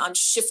working on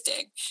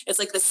shifting. It's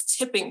like this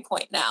tipping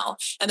point now.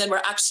 And then we're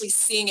actually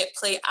seeing it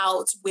play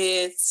out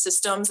with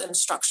systems and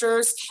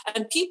structures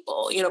and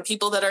people, you know,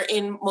 people that are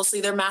in mostly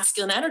their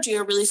masculine energy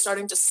are really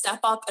starting to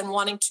step up and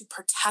wanting to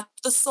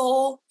protect the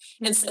soul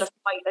instead of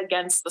fight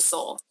against the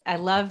soul.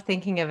 I love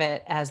thinking of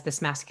it as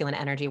this masculine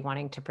energy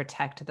wanting to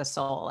protect the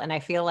soul. And I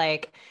feel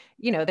like,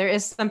 you know, there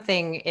is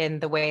something in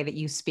the way that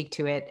you speak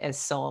to it as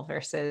soul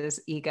versus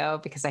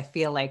ego, because I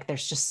feel like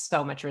there's just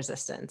so much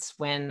resistance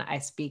when I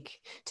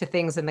speak to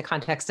things in the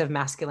context of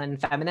masculine and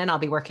feminine. I'll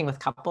be working with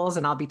couples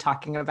and I'll be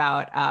talking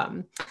about,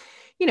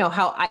 you know,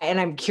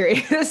 and I'm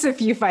curious if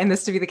you find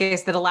this to be the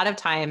case, that a lot of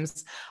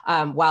times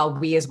while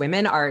we as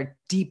women are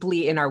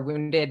deeply in our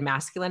wounded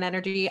masculine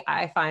energy,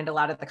 I find a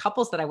lot of the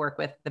couples that I work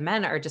with, the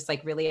men are just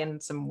like really in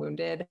some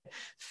wounded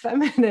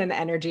feminine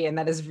energy. And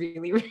that is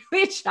really,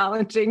 really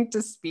challenging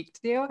to speak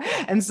to.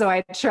 And so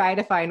I try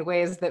to find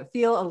ways that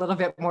feel a little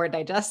bit more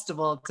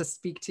digestible to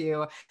speak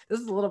to.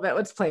 This is a little bit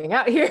what's playing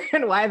out here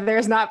and why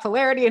there's not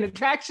polarity and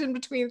attraction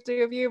between the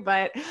two of you.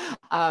 But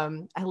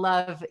I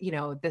love, you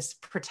know, this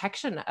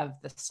protection of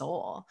the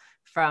soul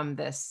from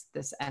this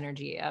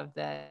energy of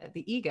the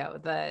ego,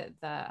 the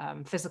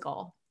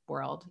physical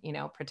world, you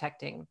know,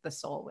 protecting the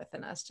soul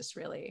within us. Just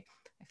really,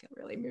 I feel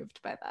really moved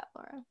by that,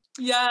 Laura.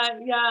 Yeah.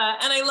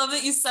 And I love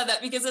that you said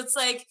that, because it's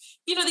like,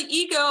 you know, the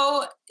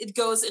ego, it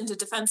goes into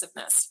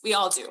defensiveness. We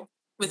all do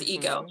with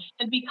ego.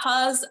 And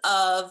because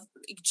of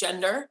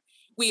gender,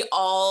 we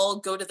all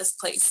go to this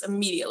place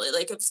immediately.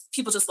 Like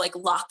people just like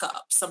lock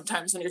up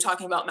sometimes when you're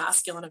talking about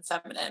masculine and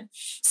feminine.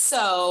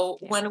 So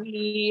when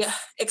we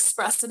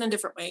express it in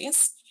different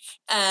ways,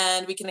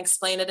 and we can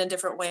explain it in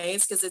different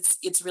ways, because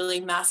it's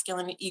really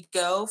masculine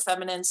ego,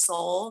 feminine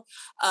soul.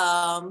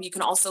 You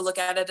can also look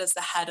at it as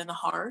the head and the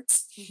heart.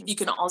 You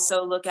can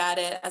also look at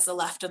it as the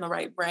left and the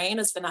right brain,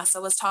 as Vanessa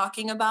was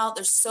talking about.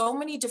 There's so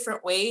many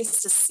different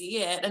ways to see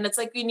it. And it's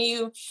like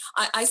when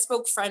I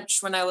spoke French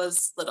when I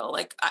was little,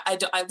 like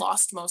I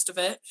lost most of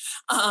it.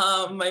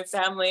 My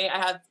family, I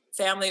had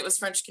family, it was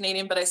French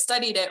Canadian, but I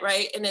studied it,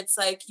 right? And it's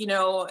like, you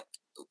know,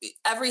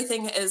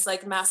 everything is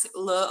like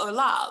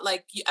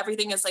like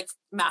everything is like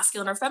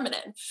masculine or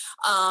feminine.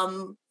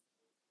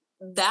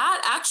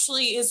 That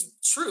actually is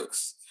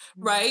truth,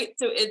 right?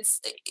 So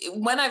it's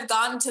when I've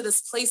gotten to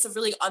this place of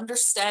really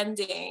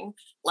understanding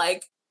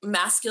like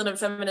masculine and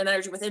feminine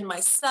energy within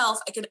myself,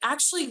 I can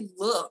actually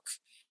look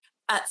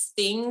at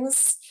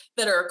things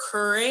that are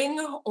occurring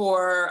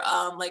or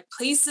like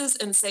places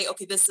and say,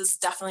 okay, this is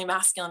definitely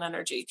masculine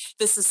energy.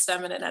 This is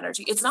feminine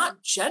energy. It's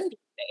not gender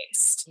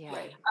based. Yeah.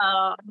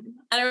 And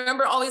I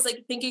remember always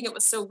like thinking it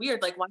was so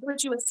weird. Like, why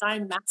would you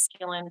assign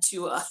masculine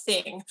to a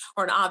thing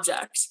or an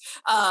object,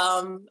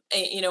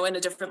 you know, in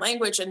a different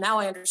language? And now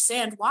I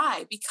understand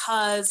why,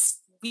 because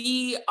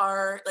we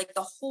are like,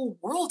 the whole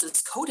world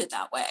is coded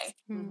that way.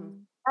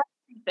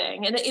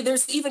 Thing. And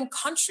there's even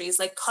countries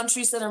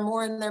that are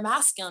more in their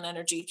masculine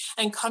energy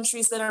and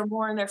countries that are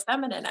more in their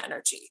feminine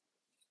energy.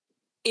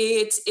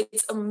 It's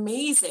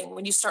amazing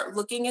when you start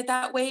looking at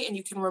that way and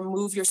you can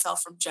remove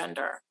yourself from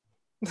gender.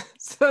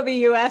 So the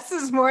US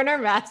is more in our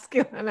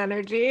masculine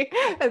energy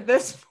at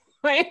this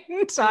point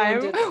in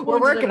time. We're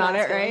working on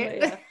it,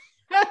 right?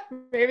 Yeah.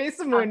 Maybe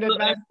some wounded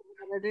masculine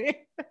energy.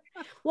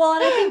 Well,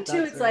 and I think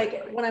too, it's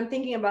like when I'm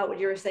thinking about what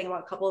you were saying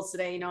about couples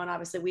today, you know, and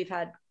obviously we've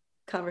had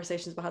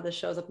conversations about how this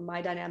shows up in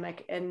my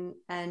dynamic, and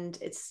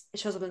it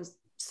shows up in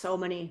so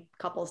many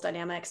couples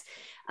dynamics.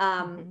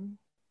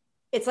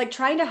 It's like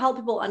trying to help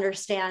people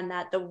understand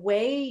that the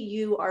way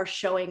you are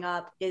showing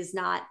up is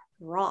not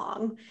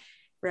wrong,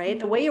 right?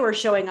 The way you are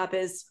showing up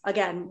is,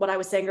 again, what I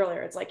was saying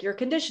earlier. It's like your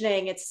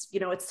conditioning, it's, you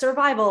know, it's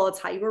survival, it's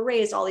how you were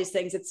raised, all these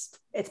things.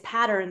 It's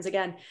patterns,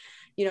 again,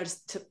 you know,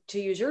 just to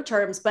use your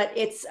terms, but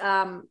it's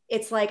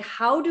like,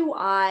 how do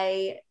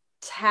I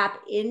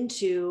tap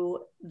into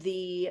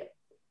the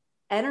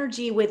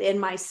energy within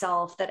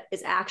myself that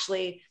is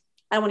actually,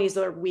 I don't want to use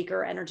the word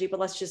weaker energy, but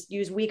let's just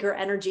use weaker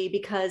energy,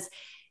 because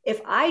if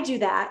I do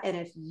that, and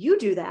if you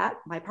do that,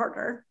 my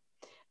partner,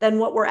 then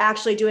what we're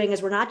actually doing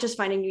is we're not just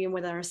finding union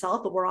within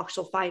ourselves, but we're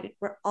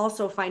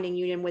also finding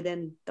union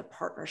within the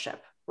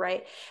partnership,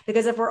 right?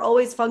 Because if we're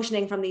always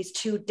functioning from these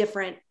two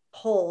different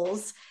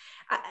poles,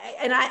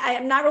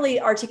 I'm not really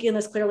articulating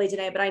this clearly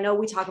today, but I know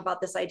we talk about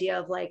this idea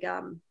of like,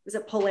 is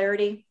it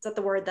polarity? Is that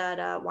the word that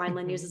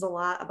Wineland uses a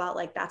lot about,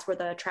 like, that's where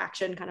the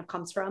attraction kind of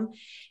comes from?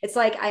 It's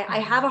like, I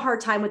have a hard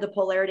time with the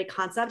polarity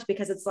concept,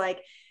 because it's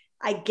like,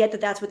 I get that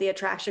that's where the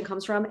attraction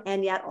comes from.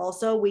 And yet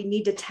also we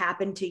need to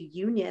tap into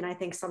union, I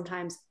think,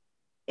 sometimes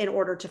in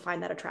order to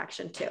find that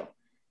attraction too. Does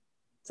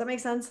that make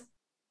sense?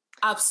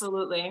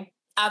 Absolutely.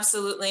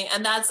 Absolutely.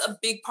 And that's a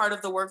big part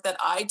of the work that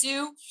I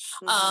do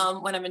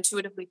when I'm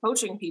intuitively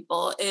coaching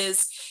people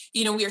is,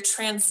 you know, we are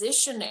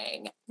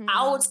transitioning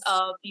out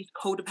of these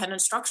codependent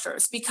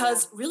structures,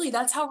 because really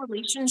that's how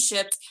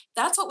relationships,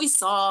 that's what we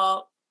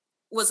saw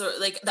was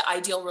like the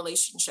ideal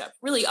relationship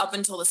really up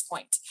until this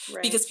point,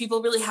 because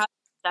people really have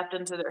stepped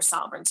into their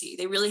sovereignty.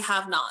 They really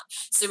have not.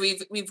 So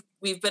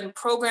we've been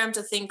programmed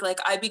to think like,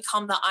 I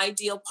become the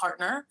ideal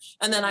partner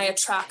and then I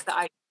attract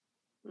the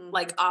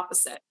like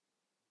opposite.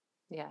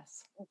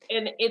 Yes.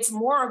 And it's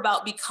more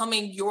about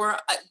becoming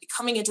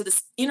coming into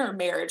this inner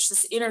marriage,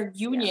 this inner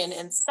union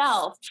in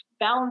self,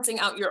 balancing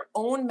out your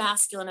own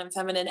masculine and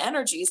feminine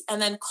energies,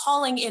 and then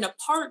calling in a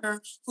partner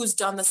who's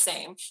done the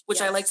same, which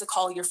I like to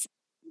call your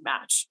frequency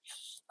match.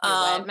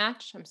 What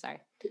match? I'm sorry.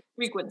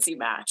 Frequency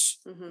match.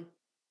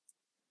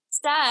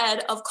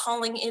 Instead of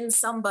calling in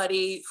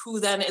somebody who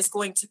then is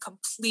going to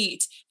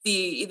complete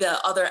the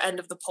other end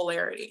of the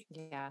polarity.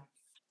 Yeah.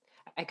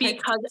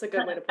 Because that's a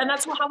good way to put it. And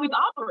that's how we've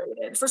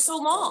operated for so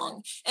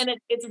long. And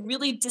it's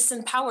really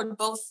disempowered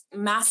both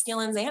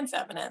masculines and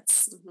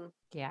feminines.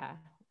 Yeah.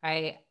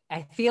 I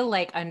feel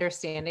like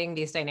understanding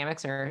these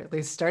dynamics, or at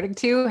least starting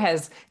to,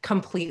 has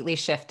completely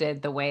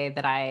shifted the way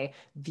that I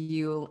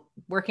view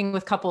working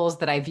with couples,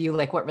 that I view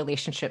like what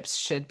relationships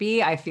should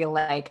be. I feel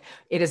like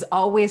it is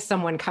always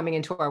someone coming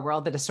into our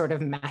world that is sort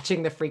of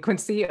matching the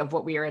frequency of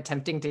what we are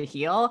attempting to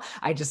heal.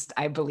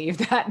 I believe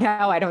that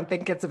now. I don't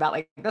think it's about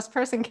like, this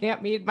person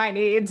can't meet my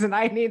needs and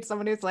I need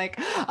someone who's like,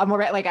 I'm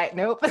already like,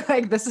 nope.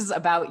 Like, this is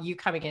about you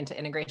coming into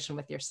integration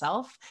with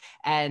yourself.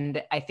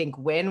 And I think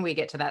when we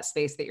get to that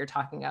space that you're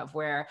talking of,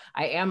 where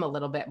I am a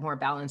little bit more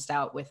balanced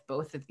out with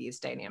both of these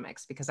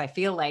dynamics, because I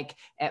feel like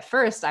at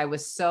first I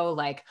was so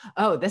like,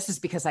 oh, this is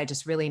because I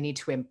just really need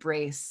to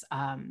embrace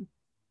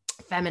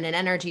feminine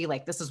energy.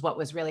 Like, this is what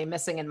was really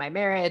missing in my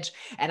marriage.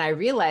 And I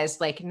realized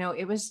like, no,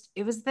 it was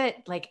that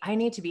like, I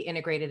need to be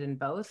integrated in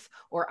both,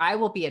 or I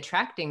will be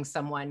attracting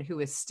someone who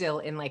is still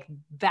in like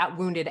that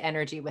wounded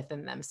energy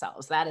within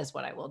themselves. That is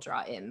what I will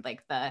draw in.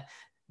 Like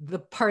the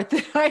part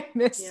that I'm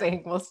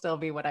missing will still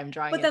be what I'm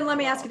drawing. But then let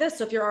me ask you this.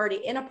 So if you're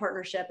already in a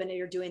partnership and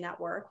you're doing that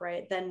work,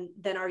 right,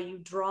 then are you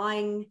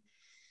drawing,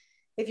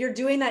 if you're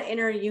doing that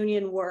inner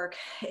union work,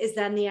 is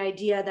then the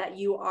idea that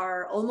you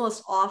are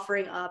almost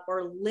offering up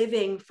or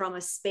living from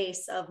a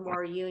space of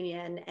more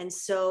union. And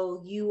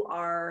so you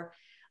are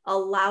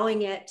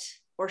allowing it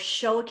or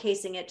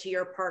showcasing it to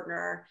your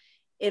partner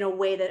in a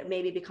way that it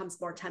maybe becomes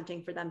more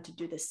tempting for them to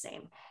do the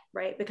same,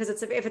 right? Because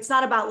if it's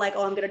not about like,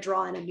 oh, I'm going to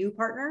draw in a new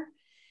partner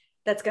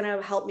that's going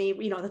to help me,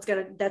 you know, that's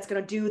going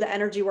to do the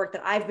energy work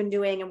that I've been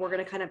doing, and we're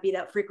going to kind of be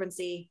that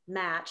frequency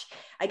match.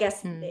 I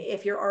guess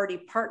if you're already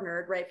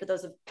partnered, right, for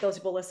those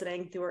people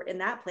listening who are in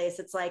that place,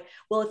 it's like,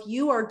 well, if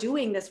you are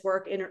doing this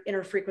work,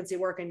 inner frequency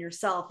work in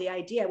yourself, the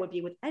idea would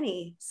be with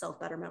any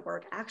self-betterment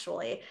work,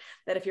 actually,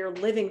 that if you're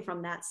living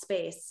from that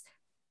space,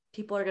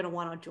 people are going to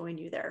want to join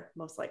you there,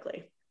 most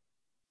likely.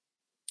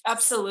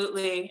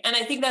 Absolutely. And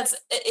I think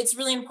it's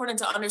really important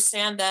to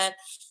understand that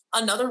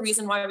another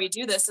reason why we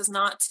do this is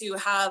not to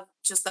have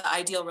just the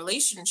ideal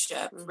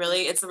relationship.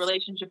 Really, it's the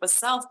relationship with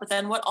self. But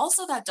then what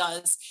also that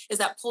does is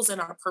that pulls in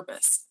our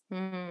purpose.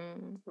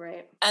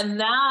 Right. And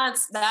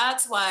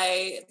that's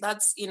why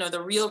that's, you know,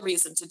 the real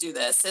reason to do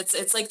this.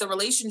 It's like the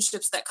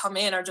relationships that come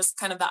in are just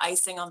kind of the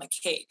icing on the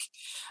cake.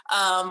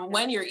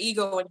 When your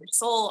ego and your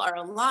soul are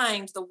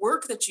aligned, the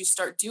work that you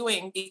start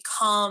doing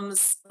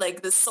becomes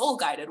like the soul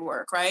guided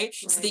work, right?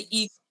 So the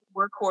ego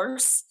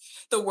workhorse,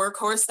 the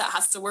workhorse that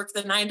has to work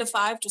the 9 to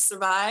 5 to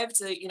survive,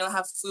 to, you know,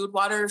 have food,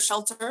 water,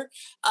 shelter,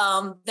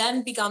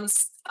 then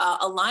becomes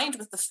aligned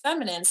with the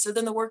feminine. So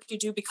then the work you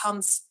do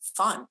becomes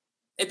fun.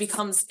 It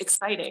becomes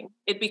exciting.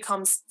 It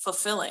becomes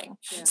fulfilling.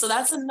 Yeah. So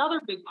that's another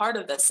big part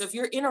of this. So if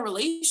you're in a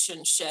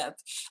relationship,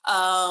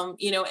 and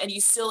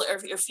you still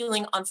are, you're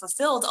feeling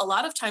unfulfilled, a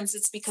lot of times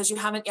it's because you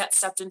haven't yet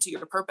stepped into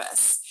your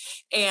purpose.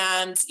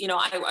 And,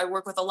 I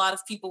work with a lot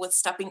of people with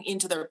stepping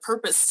into their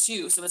purpose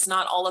too. So it's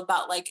not all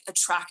about like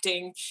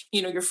attracting,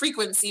 your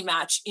frequency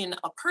match in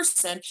a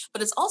person,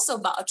 but it's also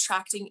about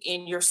attracting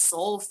in your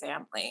soul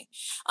family.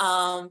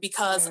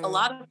 Because a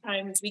lot of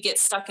times we get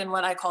stuck in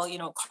what I call,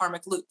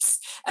 karmic loops.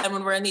 And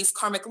when we're in these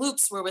karmic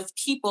loops, we're with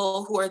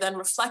people who are then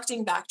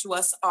reflecting back to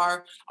us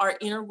our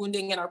inner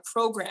wounding and our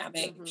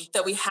programming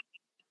that we have,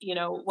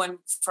 when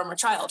from our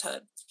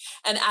childhood.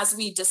 And as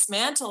we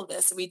dismantle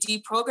this, we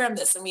deprogram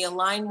this, and we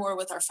align more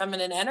with our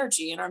feminine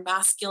energy, and our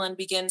masculine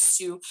begins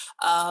to,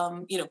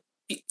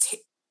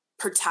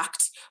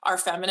 protect our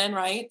feminine,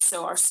 right?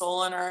 So our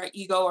soul and our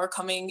ego are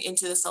coming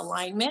into this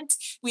alignment.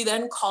 We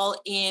then call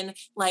in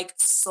like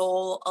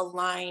soul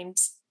aligned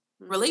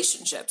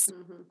relationships,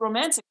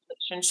 romantic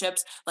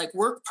relationships, like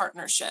work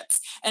partnerships.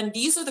 And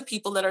these are the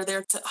people that are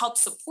there to help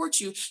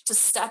support you to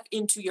step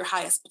into your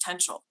highest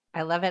potential.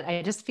 I love it.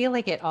 I just feel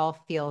like it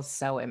all feels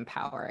so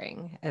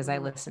empowering as I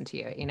listen to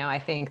you. I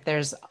think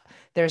there's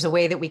a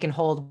way that we can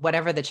hold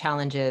whatever the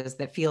challenge is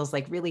that feels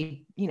like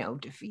really,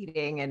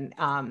 defeating, and,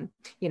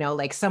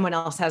 like someone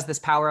else has this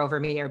power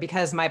over me, or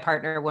because my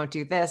partner won't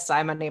do this,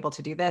 I'm unable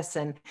to do this.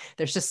 And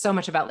there's just so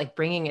much about like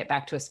bringing it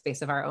back to a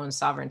space of our own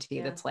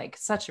sovereignty. That's like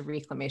such a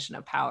reclamation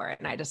of power.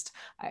 And I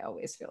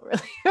always feel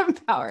really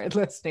empowered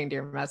listening to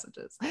your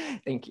messages.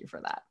 Thank you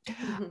for that.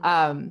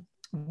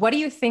 What do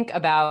you think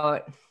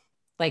about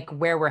like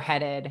where we're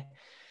headed?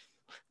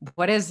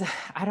 What do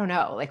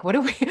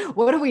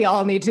we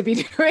all need to be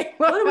doing?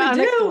 What do we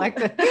do? What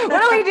do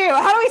we do?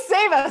 How do we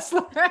save us,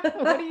 Laura?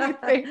 What do you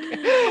think?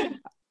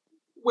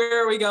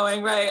 Where are we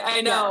going? Right.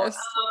 I know. Yes.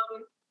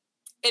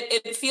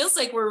 It feels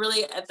like we're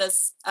really at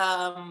this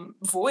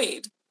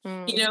void.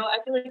 I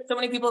feel like so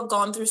many people have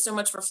gone through so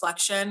much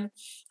reflection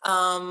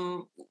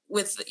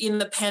with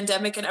the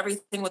pandemic and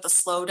everything, with the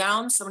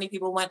slowdown. So many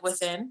people went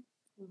within.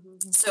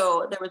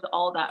 So there was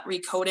all that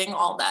recoding,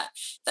 all that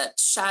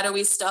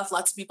shadowy stuff.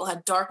 Lots of people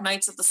had dark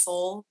nights of the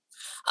soul.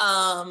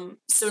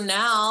 So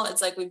now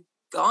it's like we've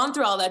gone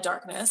through all that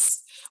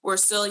darkness. We're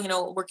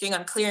still, working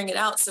on clearing it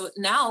out. So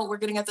now we're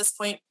getting at this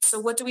point. So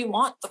what do we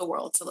want the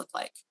world to look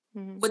like?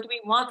 What do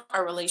we want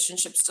our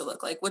relationships to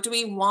look like? What do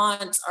we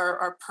want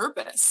our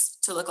purpose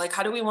to look like?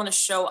 How do we want to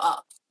show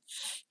up?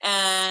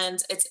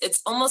 And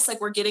it's almost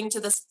like we're getting to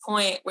this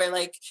point where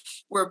like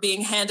we're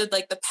being handed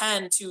like the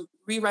pen to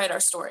rewrite our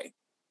story.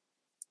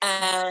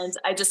 And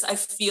I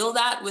feel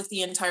that with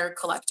the entire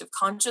collective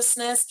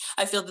consciousness.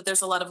 I feel that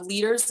there's a lot of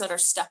leaders that are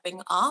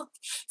stepping up,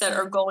 that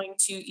are going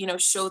to,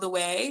 show the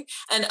way.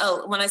 And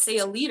when I say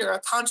a leader,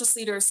 a conscious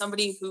leader is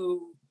somebody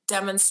who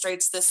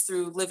demonstrates this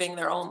through living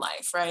their own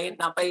life, right?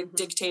 Not by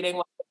dictating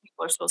what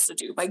people are supposed to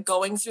do, by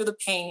going through the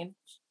pain,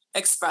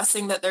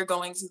 expressing that they're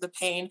going through the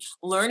pain,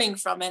 learning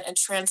from it, and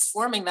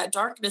transforming that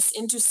darkness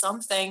into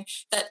something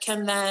that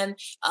can then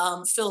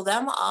fill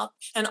them up,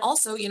 and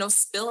also,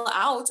 spill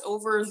out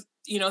over,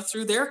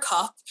 through their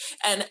cup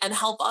and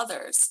help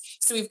others.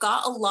 So we've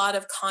got a lot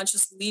of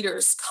conscious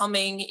leaders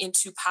coming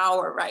into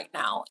power right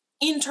now,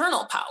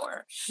 internal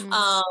power.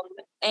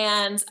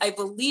 And I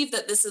believe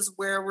that this is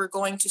where we're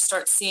going to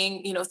start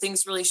seeing,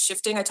 things really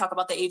shifting. I talk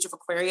about the age of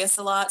Aquarius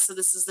a lot. So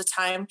this is the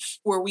time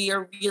where we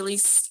are really,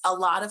 a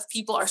lot of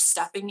people are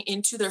stepping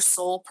into their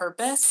soul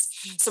purpose.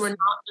 So we're not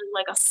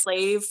like a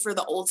slave for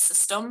the old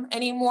system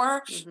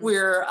anymore.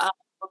 We're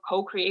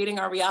co-creating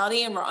our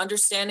reality, and we're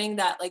understanding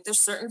that like there's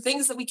certain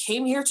things that we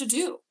came here to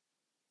do.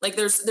 Like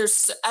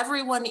there's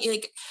everyone,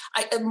 like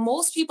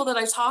most people that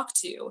I talk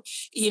to,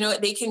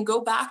 they can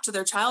go back to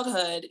their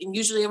childhood, and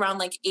usually around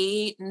like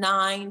 8,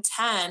 9,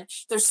 10,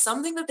 there's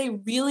something that they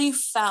really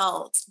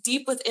felt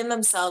deep within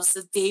themselves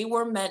that they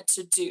were meant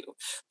to do.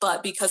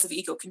 But because of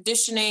ego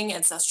conditioning,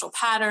 ancestral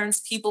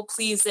patterns, people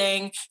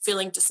pleasing,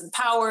 feeling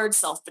disempowered,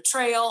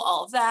 self-betrayal,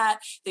 all of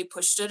that, they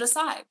pushed it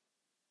aside.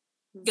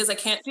 Because I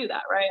can't do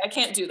that, right? I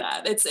can't do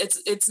that.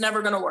 It's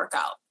never going to work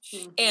out.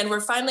 And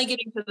we're finally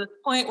getting to this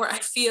point where I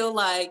feel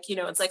like,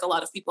 it's like a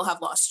lot of people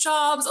have lost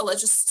jobs.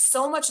 Just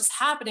so much is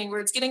happening where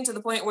it's getting to the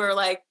point where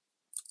like,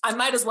 I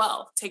might as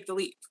well take the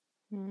leap,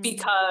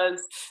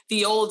 because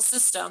the old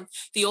system,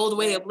 the old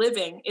way of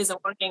living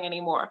isn't working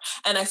anymore.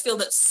 And I feel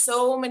that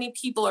so many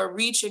people are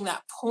reaching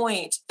that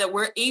point that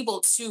we're able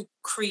to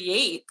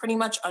create pretty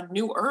much a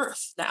new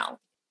earth now.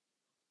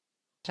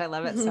 I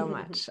love it so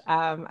much.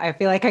 I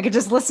feel like I could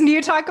just listen to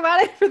you talk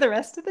about it for the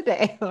rest of the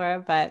day,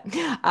 Laura, but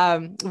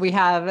we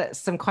have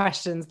some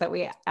questions that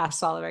we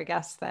asked all of our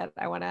guests that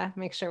I want to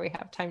make sure we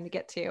have time to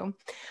get to.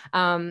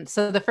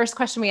 So the first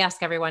question we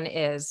ask everyone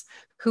is,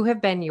 who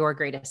have been your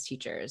greatest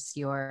teachers,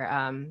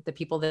 the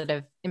people that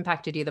have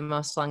impacted you the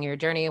most along your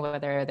journey,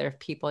 whether they're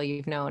people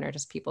you've known or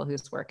just people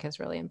whose work has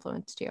really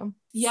influenced you?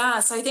 Yeah,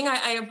 so I think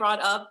I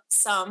brought up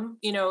some,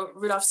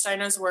 Rudolf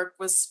Steiner's work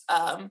was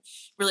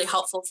really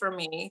helpful for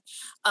me.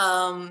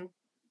 I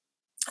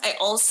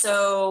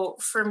also,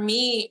 for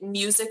me,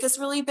 music is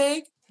really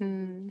big.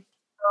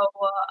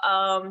 So,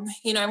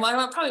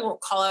 I probably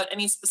won't call out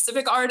any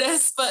specific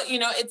artists, but,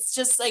 it's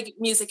just like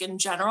music in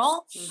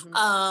general. So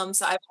I've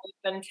always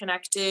been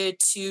connected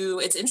to,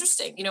 it's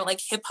interesting,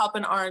 like hip hop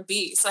and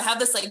R&B. So I have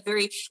this like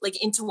very like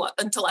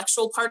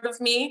intellectual part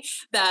of me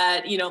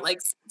that,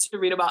 likes to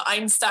read about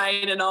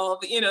Einstein and all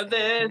of,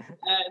 this.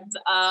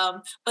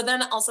 And, but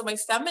then also my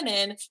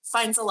feminine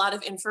finds a lot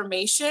of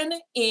information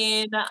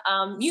in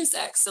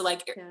music. So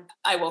like,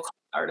 I will call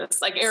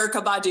artists like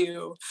Erykah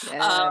Badu,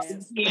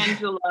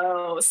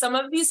 D'Angelo, some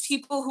of these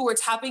people who were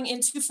tapping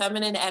into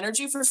feminine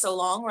energy for so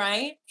long,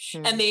 right?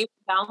 And they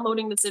were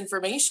downloading this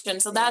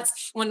information. So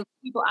that's when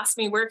people ask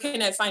me, where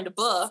can I find a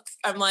book?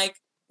 I'm like,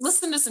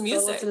 listen to some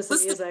music. Listen to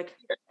some music.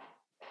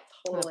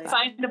 Totally.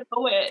 Find a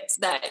poet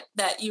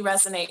that you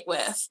resonate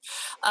with.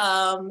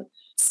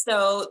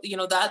 So,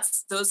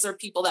 those are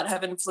people that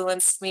have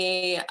influenced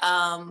me.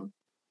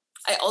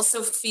 I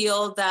also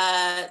feel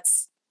that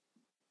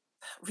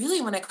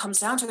really, when it comes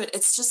down to it,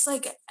 it's just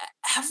like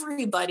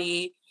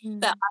everybody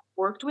that I've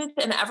worked with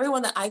and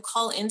everyone that I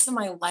call into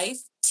my life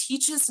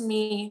teaches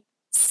me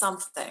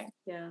something.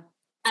 Yeah.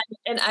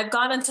 And I've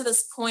gotten to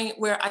this point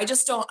where I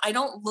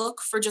don't look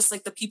for just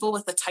like the people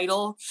with the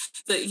title,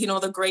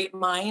 the great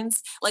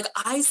minds. Like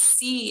I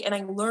see and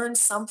I learn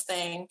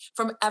something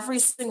from every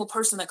single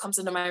person that comes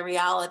into my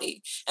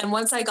reality. And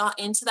once I got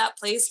into that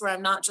place where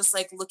I'm not just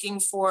like looking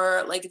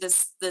for like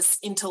this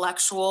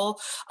intellectual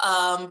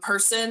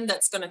person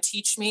that's going to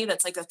teach me,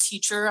 that's like a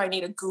teacher, I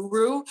need a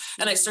guru.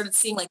 And I started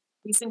seeing like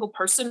every single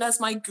person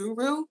as my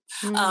guru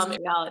in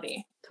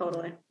reality.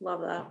 Totally. Love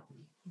that.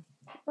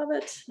 Love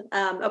it.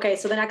 Okay.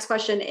 So the next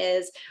question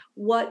is,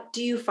 what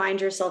do you find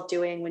yourself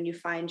doing when you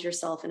find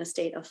yourself in a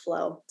state of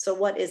flow? So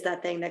what is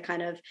that thing that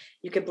kind of,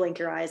 you could blink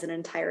your eyes and an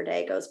entire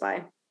day goes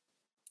by?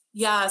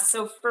 Yeah.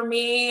 So for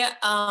me,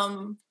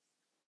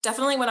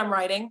 definitely when I'm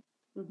writing,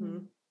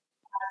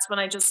 that's when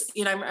I just,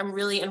 I'm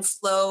really in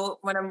flow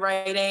when I'm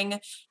writing.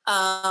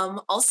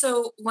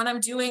 Also when I'm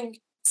doing,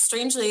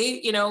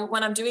 strangely,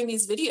 when I'm doing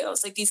these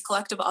videos, like these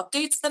collective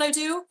updates that I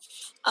do,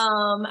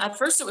 at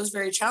first it was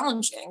very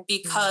challenging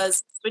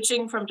because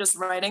switching from just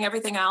writing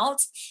everything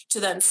out to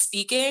then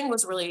speaking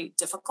was really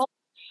difficult.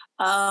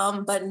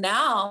 But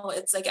now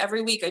it's like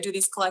every week I do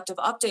these collective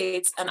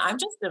updates and I'm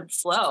just in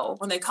flow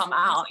when they come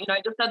out.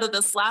 I just said that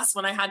this last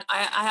one I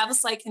have a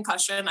slight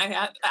concussion. I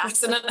had an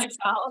accident, I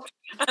fell,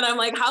 and I'm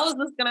like, how is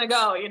this going to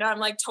go? I'm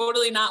like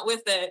totally not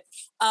with it.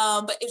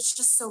 But it's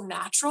just so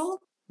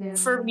natural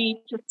for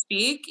me to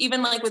speak,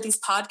 even like with these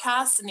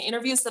podcasts and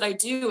interviews that I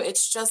do.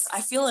 It's just,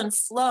 I feel in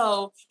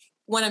flow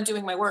when I'm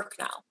doing my work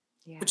now,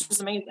 which is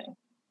amazing.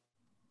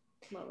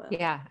 Love it.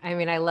 Yeah. I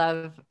mean, I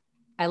love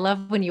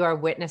when you are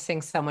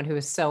witnessing someone who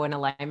is so in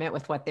alignment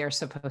with what they're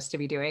supposed to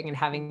be doing and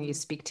having you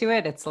speak to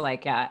it. It's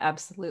like, yeah,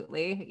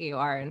 absolutely. You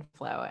are in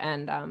flow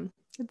and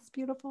it's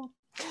beautiful.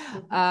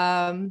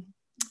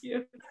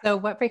 So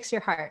what breaks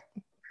your heart?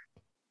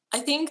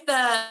 I think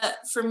that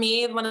for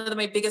me, one of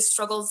my biggest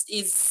struggles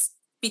is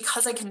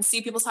because I can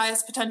see people's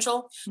highest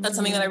potential. That's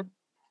something that I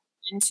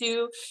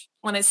into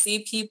when I see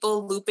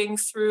people looping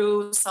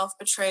through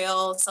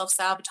self-betrayal,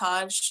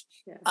 self-sabotage,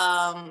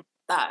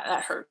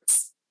 that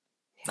hurts.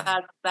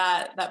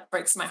 That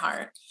breaks my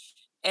heart.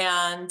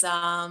 And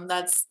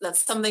that's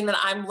something that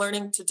I'm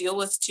learning to deal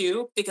with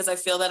too, because I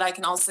feel that I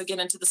can also get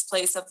into this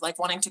place of like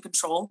wanting to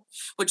control,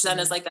 which then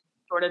is like that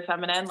distorted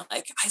feminine,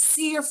 like I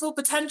see your full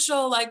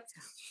potential, like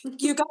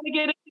you got to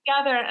get it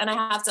together. And I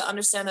have to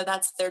understand that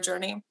that's their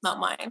journey, not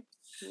mine.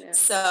 Yeah.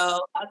 So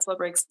that's what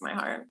breaks my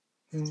heart.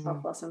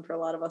 Tough lesson for a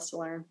lot of us to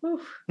learn.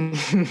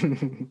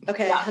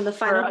 Okay. And the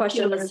final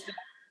question is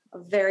a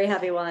very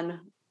heavy one.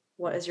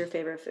 What is your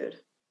favorite food?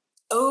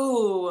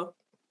 Oh,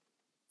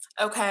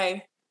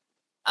 okay.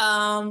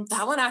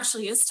 That one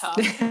actually is tough.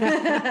 We get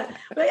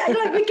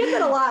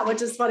that a lot,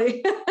 which is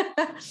funny.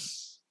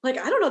 Like,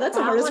 I don't know. That's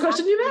the hardest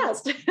question you've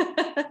asked.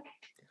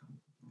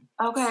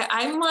 Okay.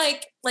 I'm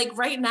like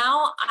right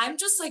now, I'm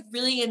just like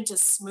really into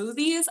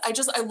smoothies.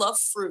 I love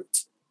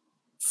fruit.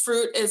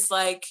 Fruit is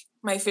like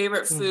my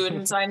favorite food.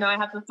 And so I know I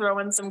have to throw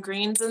in some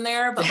greens in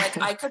there, but like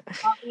I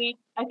think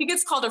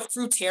it's called a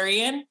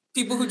fruitarian.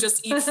 People who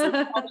just eat fruit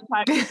all the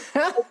time.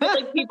 I feel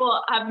like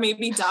people have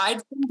maybe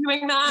died from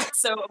doing that.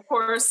 So of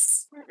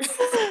course,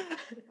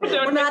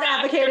 we're not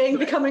advocating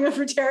becoming a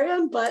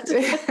fruitarian, but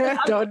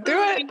don't do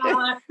it.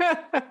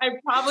 I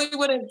probably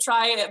wouldn't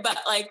try it, but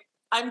like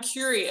I'm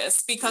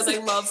curious because I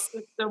love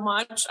fruit so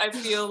much. I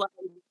feel like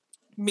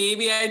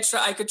maybe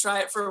I could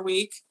try it for a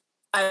week.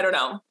 I don't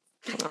know.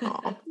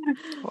 Oh,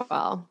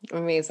 well,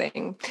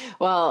 amazing.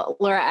 Well,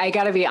 Laura, I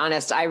got to be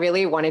honest. I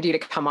really wanted you to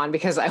come on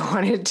because I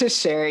wanted to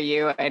share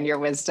you and your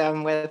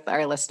wisdom with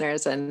our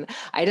listeners. And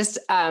I just,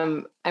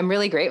 I'm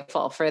really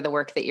grateful for the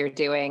work that you're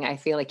doing. I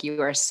feel like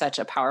you are such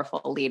a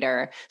powerful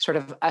leader, sort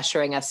of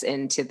ushering us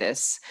into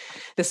this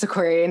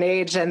Aquarian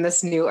age and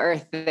this new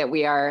earth that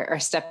we are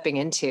stepping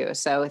into.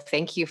 So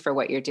thank you for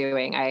what you're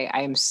doing.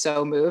 I am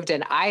so moved.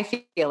 And I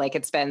feel like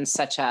it's been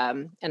such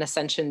an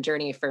ascension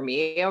journey for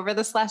me over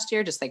this last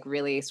year, just like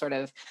really sort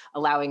of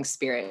allowing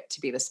spirit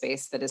to be the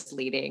space that is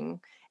leading.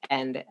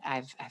 And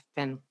I've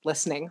been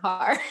listening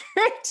hard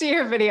to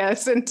your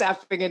videos and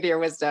tapping into your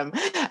wisdom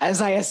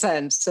as I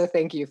ascend. So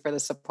thank you for the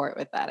support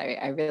with that.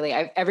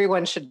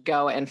 Everyone should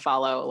go and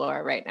follow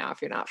Laura right now.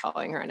 If you're not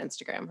following her on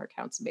Instagram, her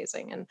account's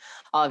amazing and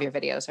all of your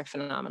videos are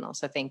phenomenal.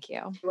 So thank you.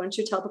 Why don't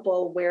you tell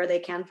people where they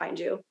can find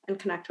you and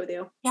connect with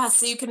you? Yeah,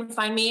 so you can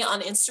find me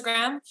on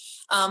Instagram.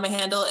 My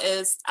handle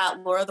is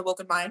at Laura the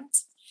Woken Mind.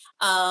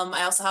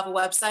 I also have a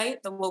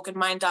website,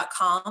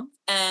 thewokenmind.com,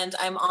 and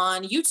I'm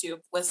on YouTube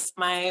with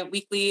my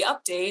weekly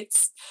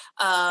updates.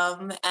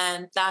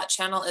 And that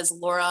channel is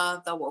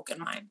Laura the Woken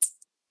Mind.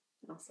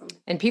 Awesome.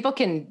 And people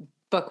can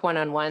book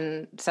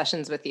one-on-one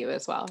sessions with you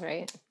as well,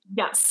 right?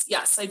 Yes.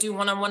 I do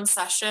one-on-one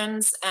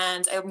sessions,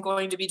 and I'm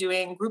going to be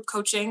doing group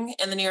coaching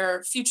in the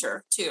near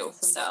future too.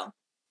 Awesome. So.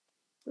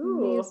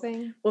 Ooh,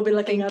 amazing. We'll be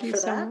looking out for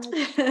that.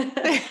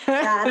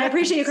 Yeah, and I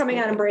appreciate you coming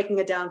out and breaking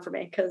it down for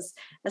me, because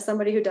as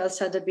somebody who does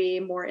tend to be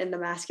more in the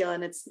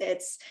masculine,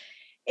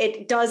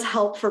 it does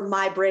help for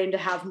my brain to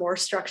have more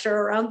structure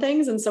around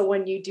things. And so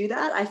when you do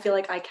that, I feel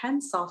like I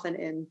can soften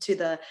into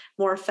the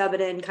more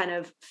feminine kind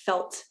of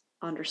felt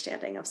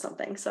understanding of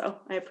something. So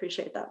I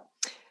appreciate that.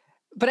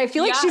 But I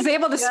feel like she's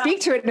able to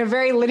speak to it in a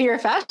very linear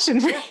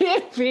fashion for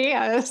me.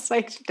 It's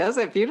like she does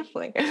it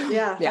beautifully.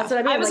 Yeah, that's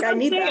what I mean. I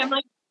need that. I'm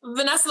like,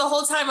 Vanessa, the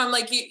whole time I'm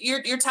like,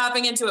 you're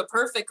tapping into it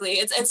perfectly.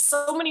 It's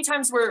so many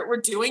times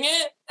we're doing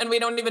it and we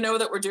don't even know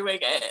that we're doing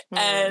it,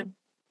 and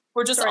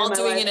we're just all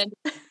doing it.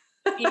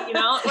 And you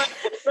know,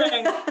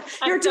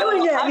 you're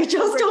doing it. You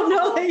just don't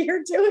know that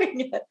you're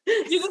doing it.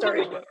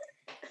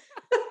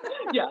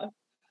 Yeah,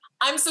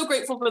 I'm so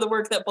grateful for the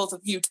work that both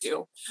of you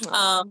do.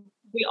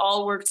 We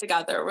all work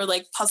together. We're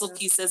like puzzle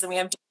pieces, and we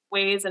have different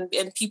ways, and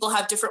people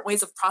have different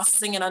ways of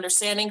processing and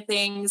understanding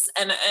things,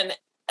 and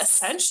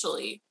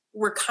essentially,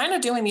 we're kind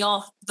of doing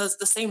the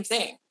same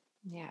thing.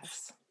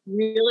 Yes.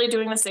 Really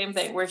doing the same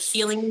thing. We're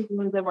healing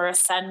wounds and we're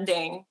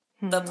ascending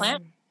the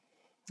planet.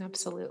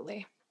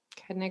 Absolutely.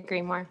 Couldn't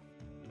agree more.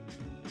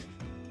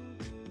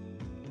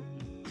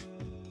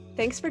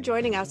 Thanks for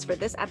joining us for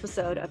this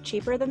episode of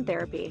Cheaper Than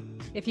Therapy.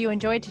 If you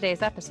enjoyed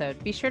today's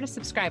episode, be sure to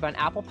subscribe on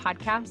Apple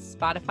Podcasts,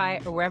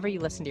 Spotify, or wherever you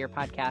listen to your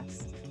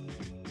podcasts.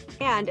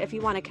 And if you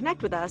want to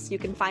connect with us, you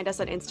can find us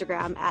on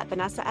Instagram at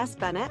Vanessa S.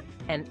 Bennett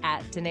and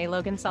at Danae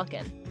Logan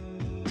Selkin.